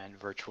 artifacts, and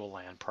virtual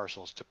land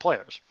parcels to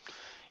players.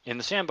 In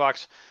the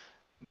Sandbox,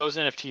 those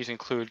NFTs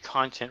include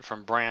content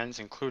from brands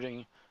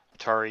including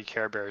Atari,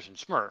 Care Bears, and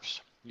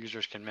Smurfs.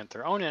 Users can mint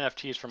their own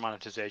NFTs for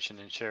monetization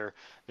and share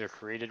their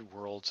created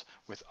worlds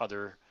with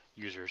other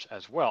users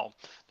as well.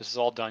 This is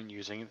all done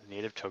using the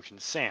native token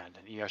SAND,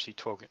 an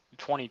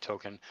ERC20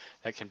 token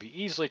that can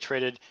be easily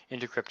traded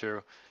into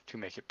crypto to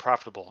make it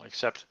profitable,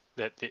 except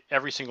that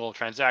every single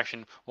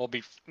transaction will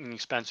be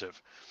expensive.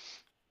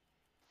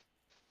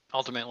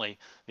 Ultimately,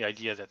 the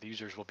idea that the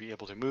users will be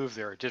able to move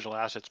their digital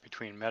assets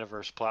between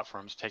metaverse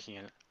platforms, taking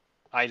an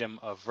item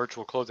of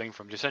virtual clothing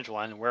from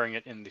Decentraland and wearing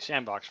it in the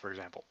Sandbox, for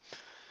example.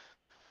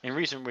 In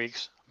recent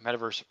weeks,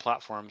 metaverse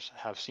platforms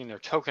have seen their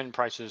token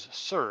prices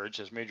surge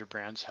as major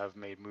brands have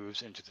made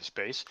moves into the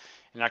space.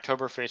 In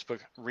October, Facebook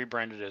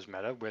rebranded as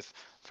Meta with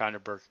founder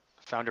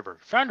Mark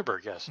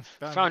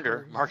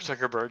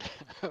Zuckerberg,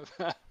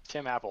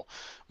 Tim Apple,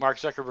 Mark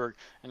Zuckerberg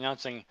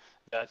announcing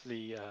that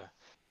the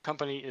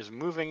company is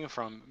moving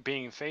from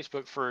being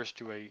Facebook first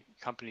to a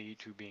company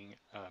to being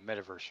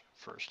metaverse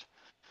first.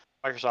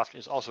 Microsoft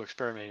is also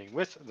experimenting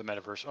with the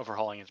metaverse,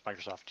 overhauling its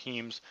Microsoft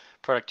Teams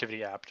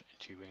productivity app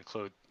to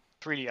include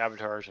 3D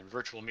avatars and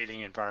virtual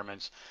meeting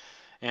environments.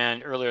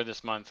 And earlier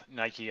this month,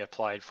 Nike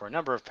applied for a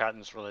number of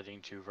patents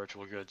relating to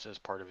virtual goods as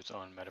part of its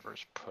own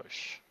metaverse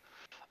push.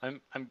 I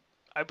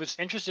was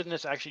interested in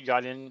this. Actually,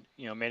 got in,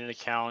 made an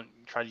account,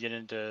 tried to get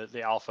into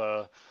the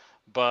alpha,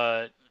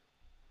 but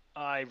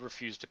I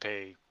refused to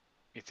pay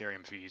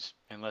Ethereum fees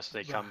unless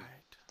they come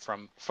Right.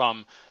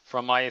 from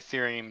my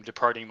Ethereum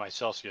departing my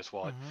Celsius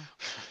wallet.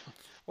 Hmm.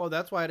 Well,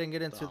 that's why I didn't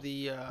get So,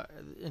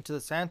 into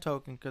the Sand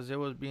token because it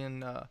was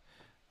being uh,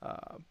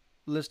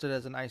 listed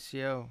as an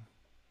ICO.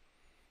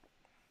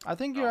 I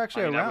think you're no, I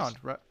actually mean I was.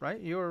 around, right?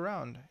 You were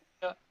around.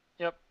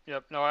 Yeah,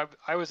 yep. No,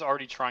 I was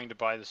already trying to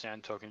buy the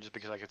Sand token just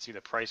because I could see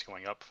the price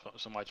going up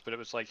so much, but it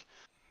was like,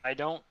 I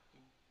don't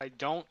I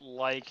don't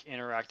like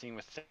interacting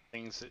with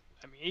things that,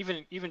 I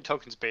mean, even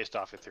tokens based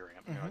off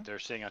Ethereum. You know, Hmm. they're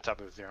sitting on top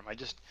of Ethereum.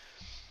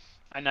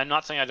 And I'm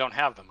not saying I don't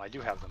have them. I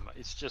do have them.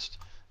 It's just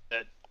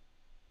that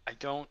I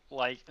don't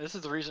like. This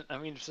is the reason. I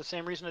mean, it's the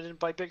same reason I didn't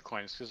buy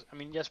Bitcoin. Because I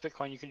mean, yes,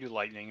 Bitcoin you can do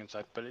Lightning and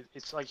stuff, but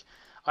it's like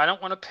I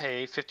don't want to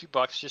pay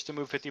 $50 just to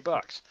move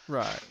 $50.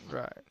 Right,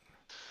 right.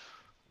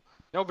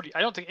 Nobody.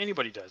 I don't think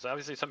anybody does.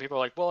 Obviously, some people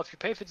are like, well, if you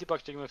pay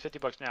 $50 to move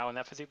 $50 now, and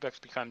that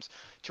 $50 becomes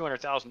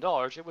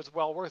 $200,000, it was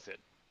well worth it.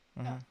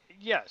 Hmm.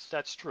 Yes,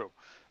 that's true,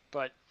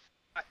 but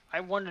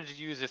I wanted to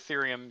use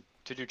Ethereum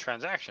to do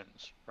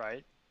transactions,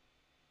 right?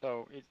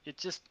 So it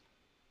just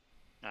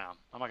no,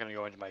 I'm not going to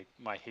go into my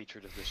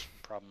hatred of this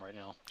problem right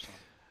now. So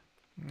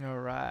All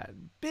right.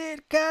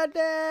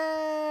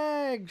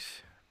 BitConnect!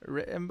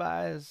 Written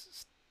by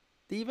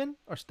Stephen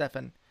or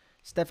Stefan?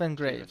 Stefan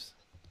Steven. Graves.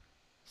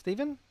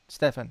 Stephen?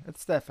 Stefan.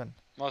 It's Stefan.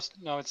 No,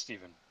 it's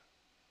Steven.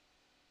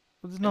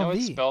 Well, there's I no know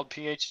it's V. spelled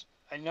PH.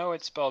 I know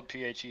it's spelled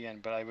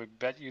PHEN, but I would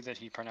bet you that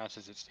he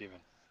pronounces it Steven.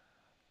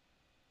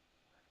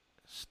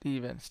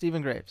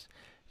 Stephen Graves.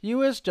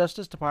 U.S.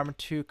 Justice Department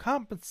to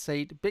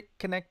compensate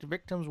BitConnect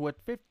victims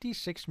with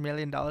 $56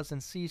 million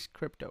in seized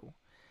crypto.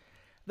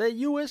 The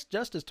U.S.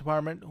 Justice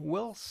Department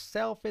will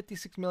sell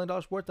 $56 million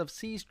worth of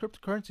seized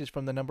cryptocurrencies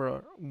from the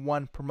number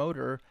one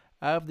promoter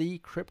of the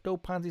crypto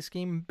Ponzi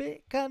scheme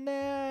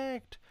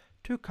BitConnect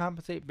to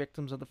compensate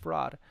victims of the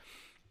fraud.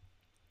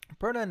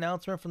 Per an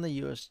announcement from the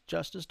U.S.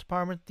 Justice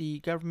Department, the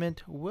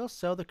government will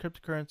sell the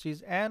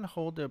cryptocurrencies and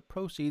hold the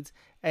proceeds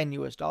in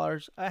U.S.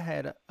 dollars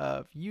ahead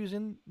of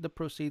using the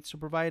proceeds to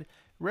provide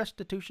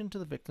restitution to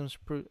the victims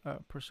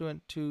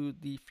pursuant to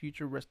the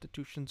future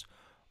restitutions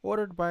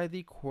ordered by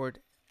the court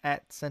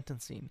at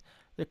sentencing.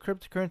 The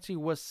cryptocurrency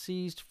was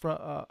seized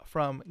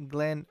from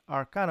Glenn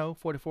Arcano,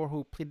 44,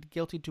 who pleaded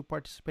guilty to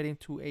participating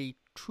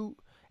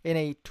in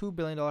a $2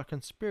 billion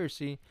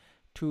conspiracy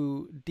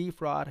to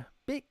defraud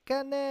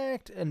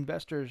BitConnect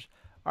investors.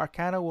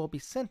 Arcano will be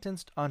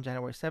sentenced on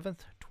January 7th,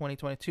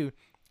 2022,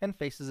 and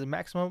faces a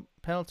maximum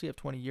penalty of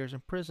 20 years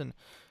in prison.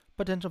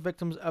 Potential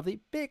victims of the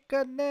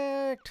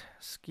BitConnect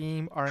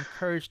scheme are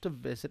encouraged to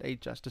visit a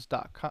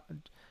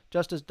justice.gov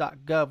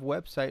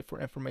website for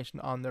information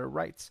on their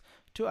rights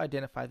to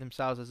identify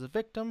themselves as a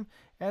victim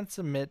and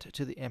submit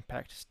to the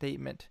impact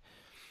statement.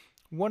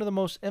 One of the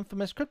most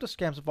infamous crypto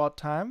scams of all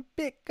time,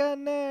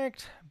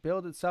 BitConnect,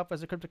 billed itself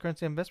as a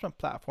cryptocurrency investment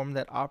platform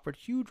that offered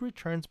huge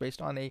returns based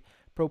on a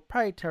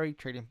proprietary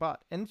trading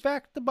bot. In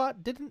fact, the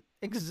bot didn't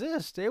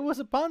exist. It was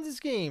a Ponzi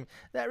scheme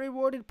that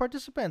rewarded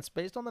participants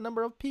based on the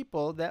number of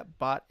people that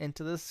bought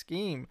into the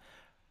scheme.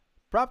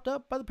 Propped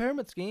up by the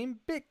pyramid scheme,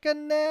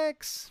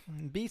 BitConnect's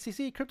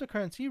BCC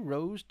cryptocurrency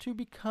rose to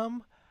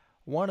become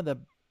one of the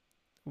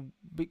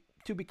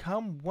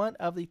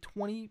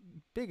 20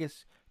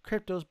 biggest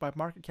cryptos by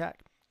market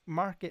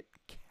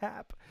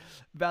cap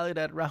valued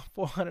at around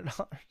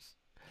 $400.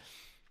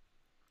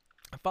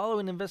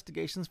 Following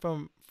investigations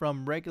from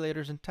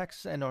regulators in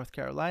Texas and North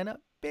Carolina,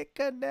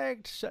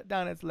 BitConnect shut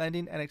down its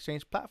lending and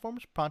exchange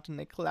platforms, prompting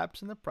a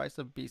collapse in the price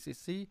of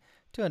BCC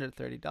to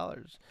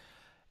 $130.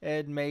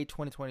 In May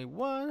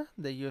 2021,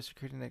 the U.S.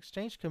 Securities and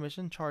Exchange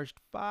Commission charged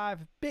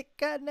 5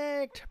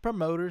 BitConnect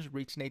promoters,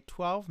 reaching a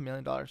 $12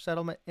 million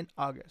settlement in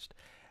August.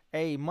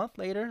 A month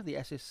later, the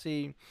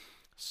SEC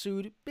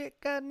sued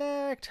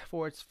BitConnect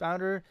for its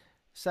founder,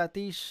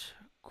 Satish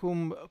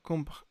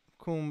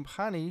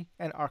Kumbhani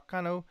and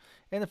Arcano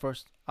in the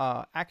first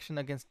action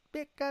against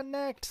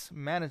BitConnect's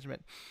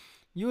management.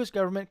 U.S.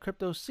 government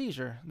crypto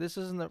seizure. This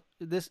isn't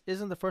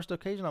the first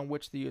occasion on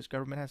which the U.S.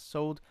 government has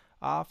sold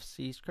off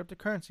seized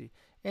cryptocurrency.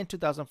 In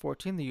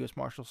 2014, the U.S.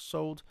 Marshals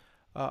sold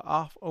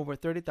off over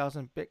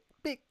 30,000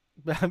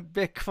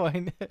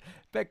 Bitcoin,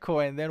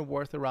 then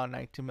worth around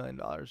 $19 million,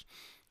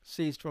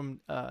 seized from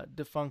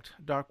defunct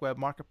dark web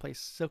marketplace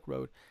Silk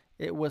Road.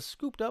 It was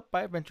scooped up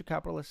by venture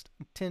capitalist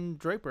Tim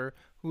Draper,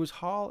 whose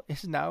haul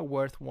is now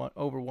worth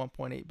over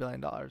 $1.8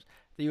 billion.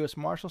 The U.S.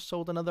 Marshals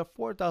sold another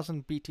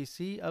 4,000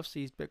 BTC of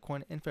seized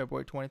Bitcoin in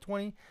February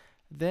 2020,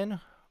 then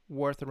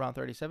worth around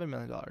 $37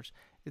 million.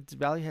 Its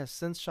value has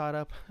since shot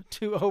up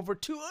to over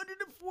 $240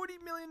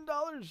 million.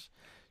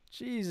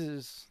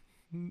 Jesus.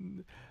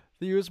 The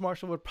U.S.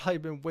 Marshal would probably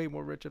have been way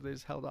more rich if they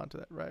just held on to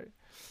that, right?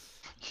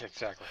 Yeah,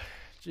 exactly.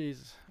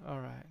 Jesus. All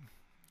right.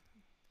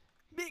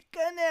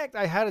 BitConnect.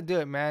 I had to do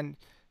it, man.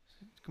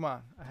 Come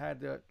on. I had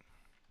to do it.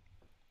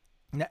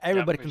 Now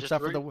everybody can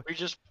suffer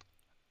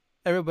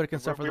everybody can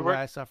suffer the way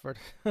I suffered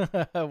when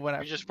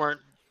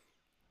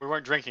we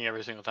weren't drinking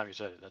every single time you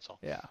said it. That's all.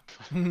 Yeah.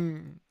 All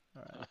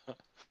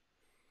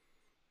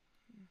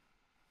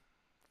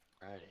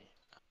right.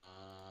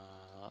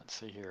 Alrighty. Let's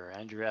see here.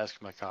 Andrew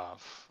Askmakov.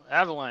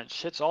 Avalanche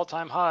hits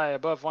all-time high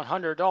above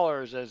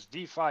 $100 as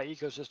DeFi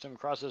ecosystem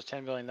crosses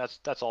 10 billion.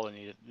 That's all the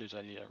news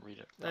I need to read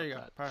it. There you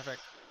go. That.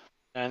 Perfect.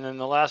 And then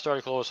the last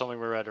article was something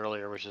we read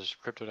earlier, which is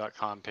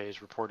Crypto.com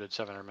pays reported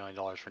 $700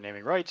 million for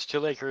naming rights to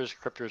Lakers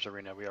Crypto's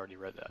Arena. We already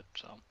read that,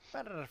 so.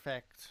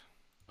 Perfect.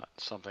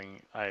 That's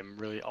something I'm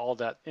really all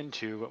that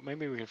into, but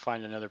maybe we can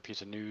find another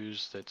piece of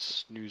news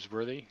that's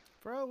newsworthy.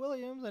 Pharrell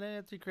Williams, an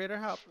NFT creator,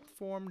 helped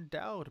form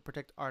DAO to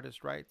protect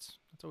artist rights.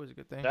 That's always a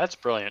good thing. That's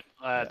brilliant.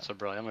 That's so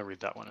brilliant. I'm gonna read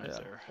that one right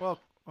there. Well,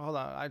 hold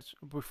on.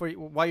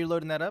 While you're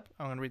loading that up,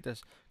 I'm gonna read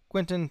this.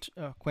 Quentin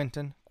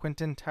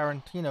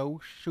Tarantino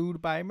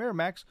sued by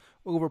Miramax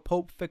over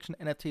Pulp Fiction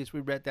NFTs. We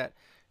read that.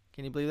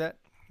 Can you believe that?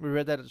 We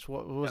read that.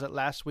 What was it,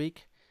 last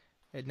week?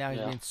 And now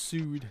he's being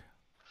sued.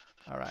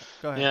 All right,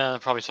 go ahead. Yeah,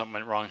 probably something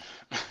went wrong.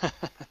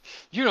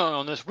 You don't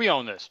own this. We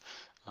own this.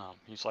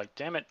 He's like,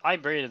 damn it, I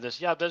created this.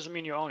 Yeah, it doesn't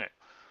mean you own it.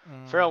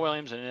 Pharrell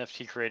Williams and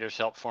NFT creators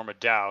helped form a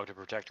DAO to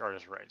protect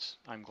artist rights.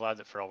 I'm glad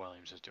that Pharrell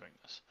Williams is doing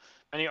this.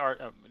 Many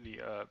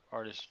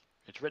artists,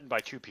 it's written by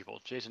two people,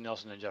 Jason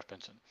Nelson and Jeff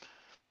Benson.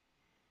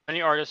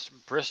 Many artists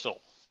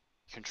bristle,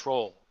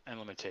 control, and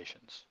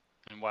limitations.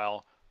 And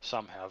while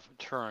some have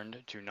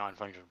turned to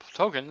non-fungible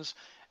tokens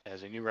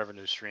as a new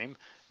revenue stream,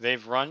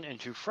 they've run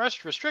into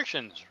fresh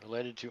restrictions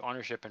related to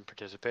ownership and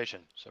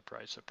participation.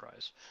 Surprise,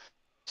 surprise.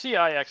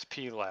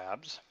 CIXP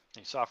Labs,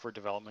 a software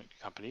development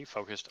company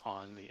focused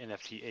on the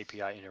NFT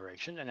API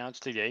integration,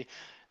 announced today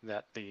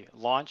that the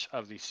launch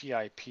of the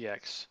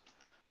CXIP,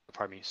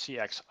 I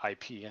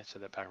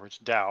said that backwards,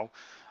 DAO,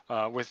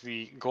 with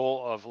the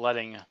goal of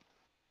letting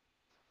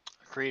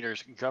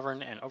creators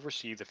govern and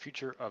oversee the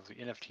future of the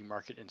NFT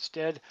market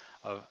instead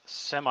of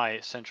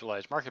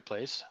semi-centralized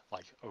marketplace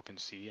like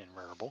OpenSea and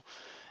Rarible.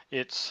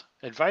 Its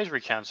advisory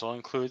council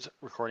includes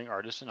recording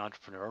artist and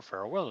entrepreneur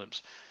Pharrell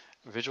Williams,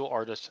 visual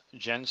artist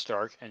Jen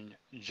Stark, and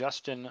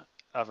Justin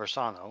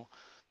Aversano,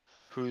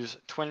 whose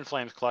Twin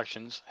Flames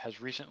collections has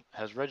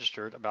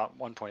registered about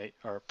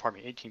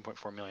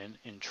 18.4 million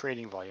in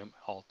trading volume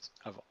all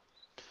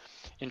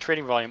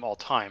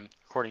time,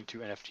 according to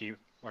NFT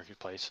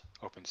marketplace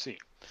OpenSea.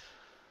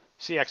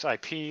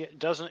 CXIP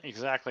doesn't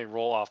exactly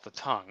roll off the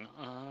tongue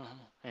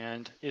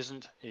and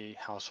isn't a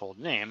household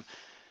name,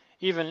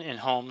 even in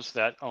homes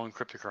that own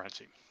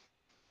cryptocurrency.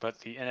 But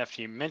the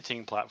NFT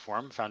minting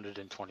platform, founded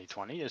in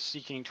 2020, is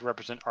seeking to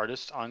represent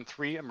artists on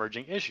three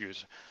emerging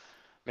issues: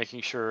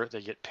 making sure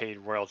they get paid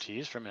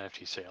royalties from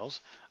NFT sales,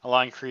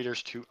 allowing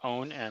creators to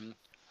own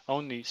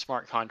the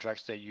smart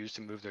contracts they use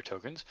to move their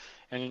tokens,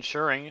 and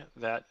ensuring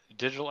that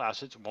digital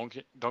assets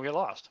don't get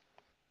lost.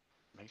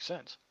 Makes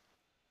sense.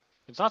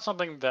 It's not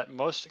something that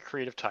most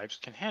creative types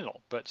can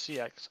handle, but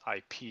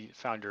CXIP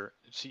founder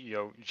and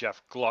CEO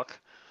Jeff Gluck,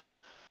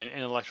 an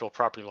intellectual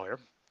property lawyer,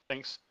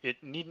 thinks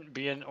it needn't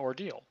be an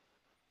ordeal.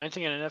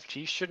 Minting an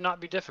NFT should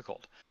not be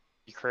difficult.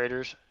 The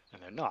creators,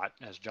 and they're not,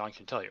 as John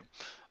can tell you,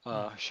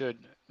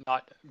 should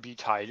not be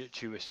tied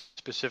to a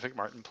specific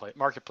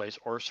marketplace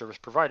or service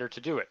provider to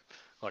do it,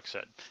 Gluck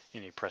said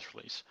in a press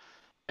release.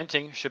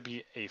 Minting should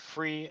be a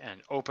free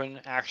and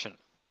open action.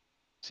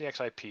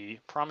 CXIP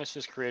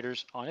promises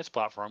creators on its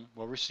platform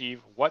will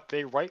receive what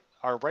they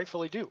are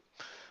rightfully due,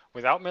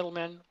 without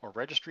middlemen or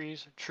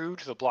registries, true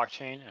to the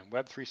blockchain and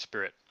Web3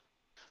 spirit.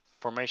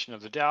 Formation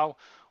of the DAO,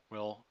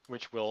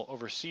 which will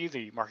oversee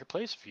the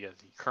marketplace via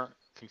the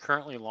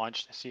concurrently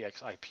launched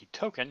CXIP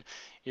token,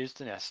 is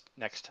the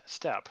next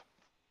step.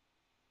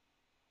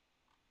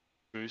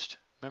 Boost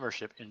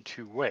membership in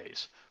two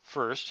ways.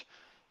 First,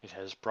 it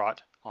has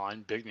brought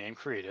on big-name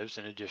creatives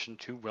in addition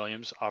to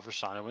Williams,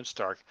 Aversano, and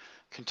Stark,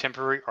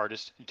 contemporary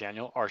artist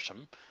Daniel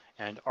Arsham,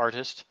 and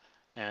artist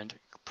and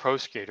pro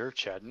skater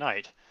Chad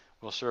Knight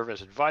will serve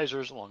as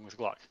advisors along with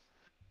Gluck.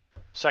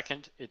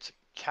 Second, it's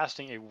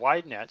casting a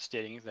wide net,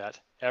 stating that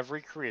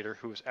every creator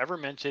who has ever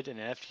minted an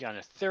NFT on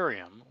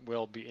Ethereum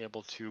will be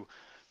able to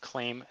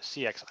claim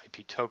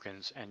CXIP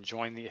tokens and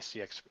join the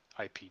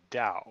CXIP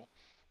DAO.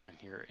 And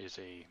here is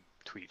a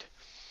tweet.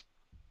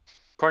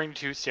 According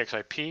to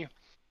CXIP,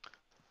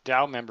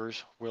 DAO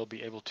members will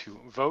be able to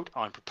vote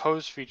on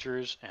proposed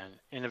features and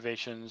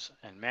innovations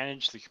and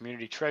manage the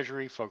community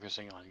treasury,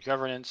 focusing on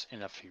governance,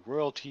 NFT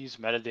royalties,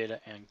 metadata,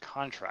 and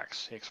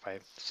contracts.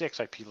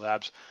 CXIP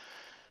Labs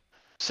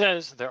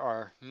says there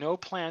are no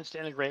plans to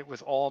integrate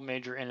with all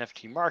major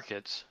NFT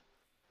markets,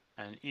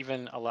 and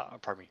even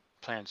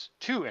plans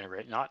to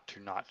integrate,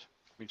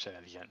 we'd say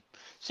that again.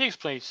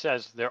 CXIP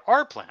says there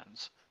are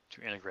plans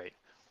to integrate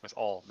with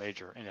all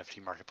major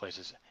NFT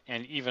marketplaces,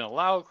 and even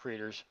allow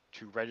creators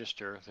to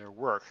register their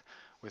work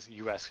with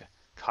U.S.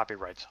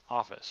 Copyrights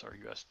Office, or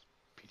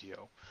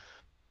USPTO.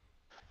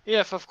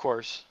 If, of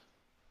course,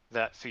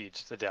 that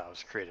feeds the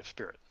DAO's creative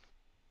spirit.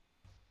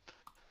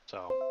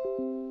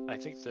 So, I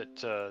think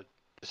that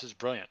this is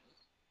brilliant.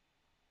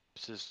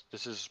 This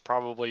is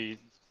probably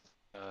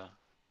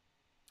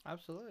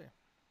absolutely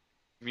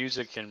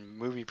music and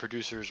movie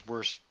producers'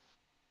 worst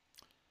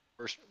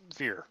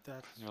fear.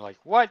 That's... They're like,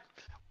 what?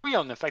 We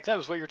own the fact that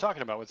was what you're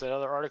talking about with that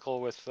other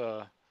article with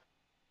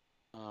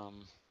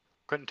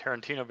Quentin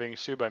Tarantino being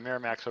sued by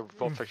Miramax over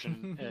Pulp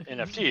Fiction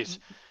NFTs.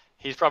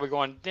 He's probably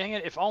going, dang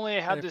it, if only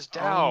I had this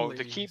DAO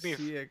to keep me.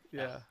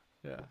 Yeah,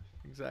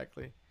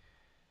 exactly.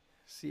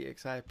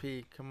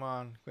 CXIP, come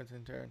on,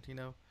 Quentin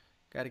Tarantino.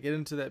 Got to get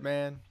into that,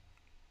 man.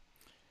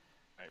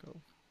 Right.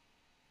 Cool.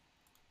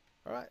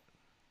 All right.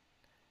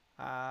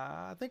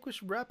 I think we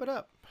should wrap it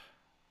up.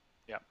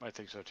 Yeah, I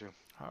think so too.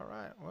 All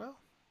right. Well,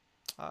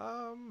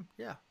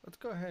 yeah, let's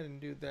go ahead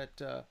and do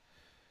that.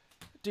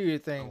 Do your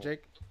thing,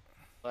 Jake.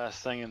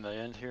 Last thing in the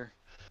end here.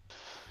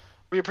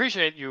 We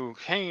appreciate you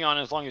hanging on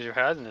as long as you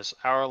had in this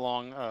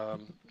hour-long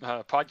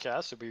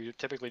podcast that we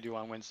typically do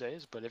on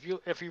Wednesdays. But if you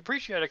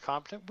appreciate a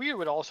content, we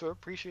would also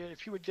appreciate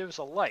if you would give us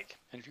a like.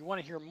 And if you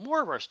want to hear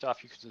more of our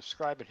stuff, you can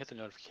subscribe and hit the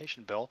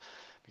notification bell,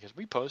 because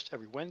we post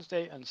every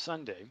Wednesday and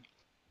Sunday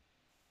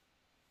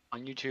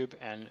on YouTube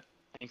and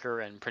Anchor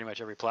and pretty much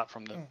every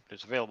platform that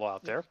is available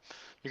out there.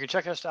 You can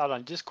check us out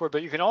on Discord,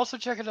 but you can also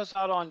check us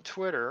out on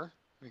Twitter,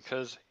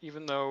 because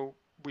even though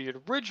we had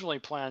originally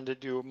planned to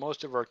do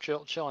most of our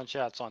chill and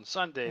chats on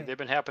Sunday, they've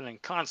been happening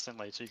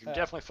constantly, so you can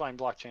definitely find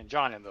Blockchain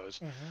John in those.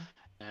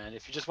 And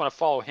if you just want to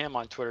follow him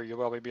on Twitter, you'll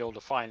probably be able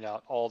to find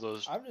out all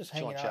those I'm just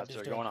hanging out,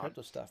 just doing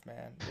crypto stuff,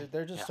 man.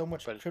 There's just so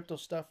much crypto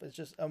stuff. It's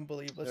just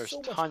unbelievable. There's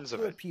so tons much of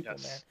good it. people,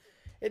 Yes.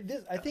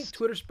 man. I think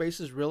Twitter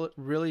Spaces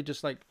really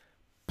just like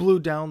blew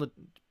down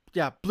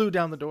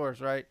the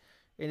doors, right?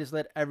 And just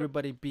let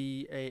everybody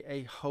be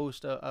a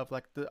host of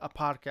like a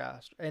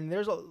podcast. And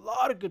there's a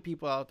lot of good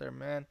people out there,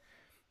 man.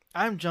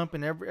 I'm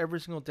jumping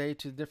every single day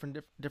to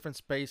different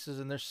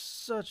spaces, and there's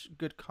such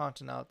good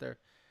content out there.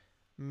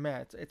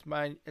 Man, it's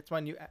my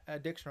new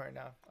addiction right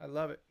now. I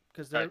love it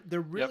because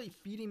they're really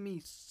feeding me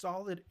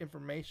solid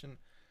information.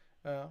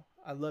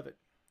 I love it.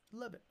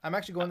 I'm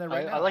actually going there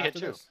right now. I like it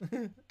too.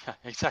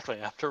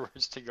 Exactly.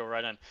 Afterwards to go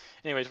right on.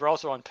 Anyways, we're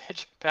also on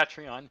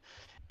Patreon,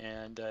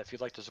 and if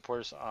you'd like to support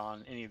us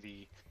on any of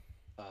the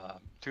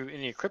through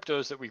any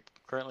cryptos that we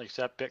currently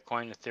accept,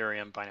 Bitcoin,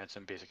 Ethereum, Binance,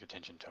 and Basic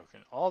Attention Token.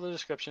 All the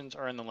descriptions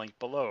are in the link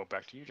below.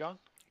 Back to you, John.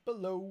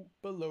 Below.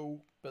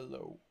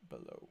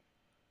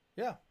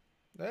 Yeah,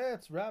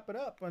 let's wrap it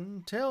up.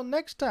 Until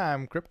next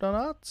time,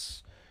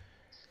 Cryptonauts,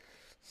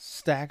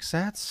 stack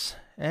sats,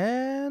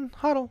 and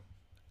huddle.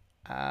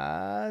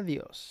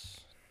 Adios.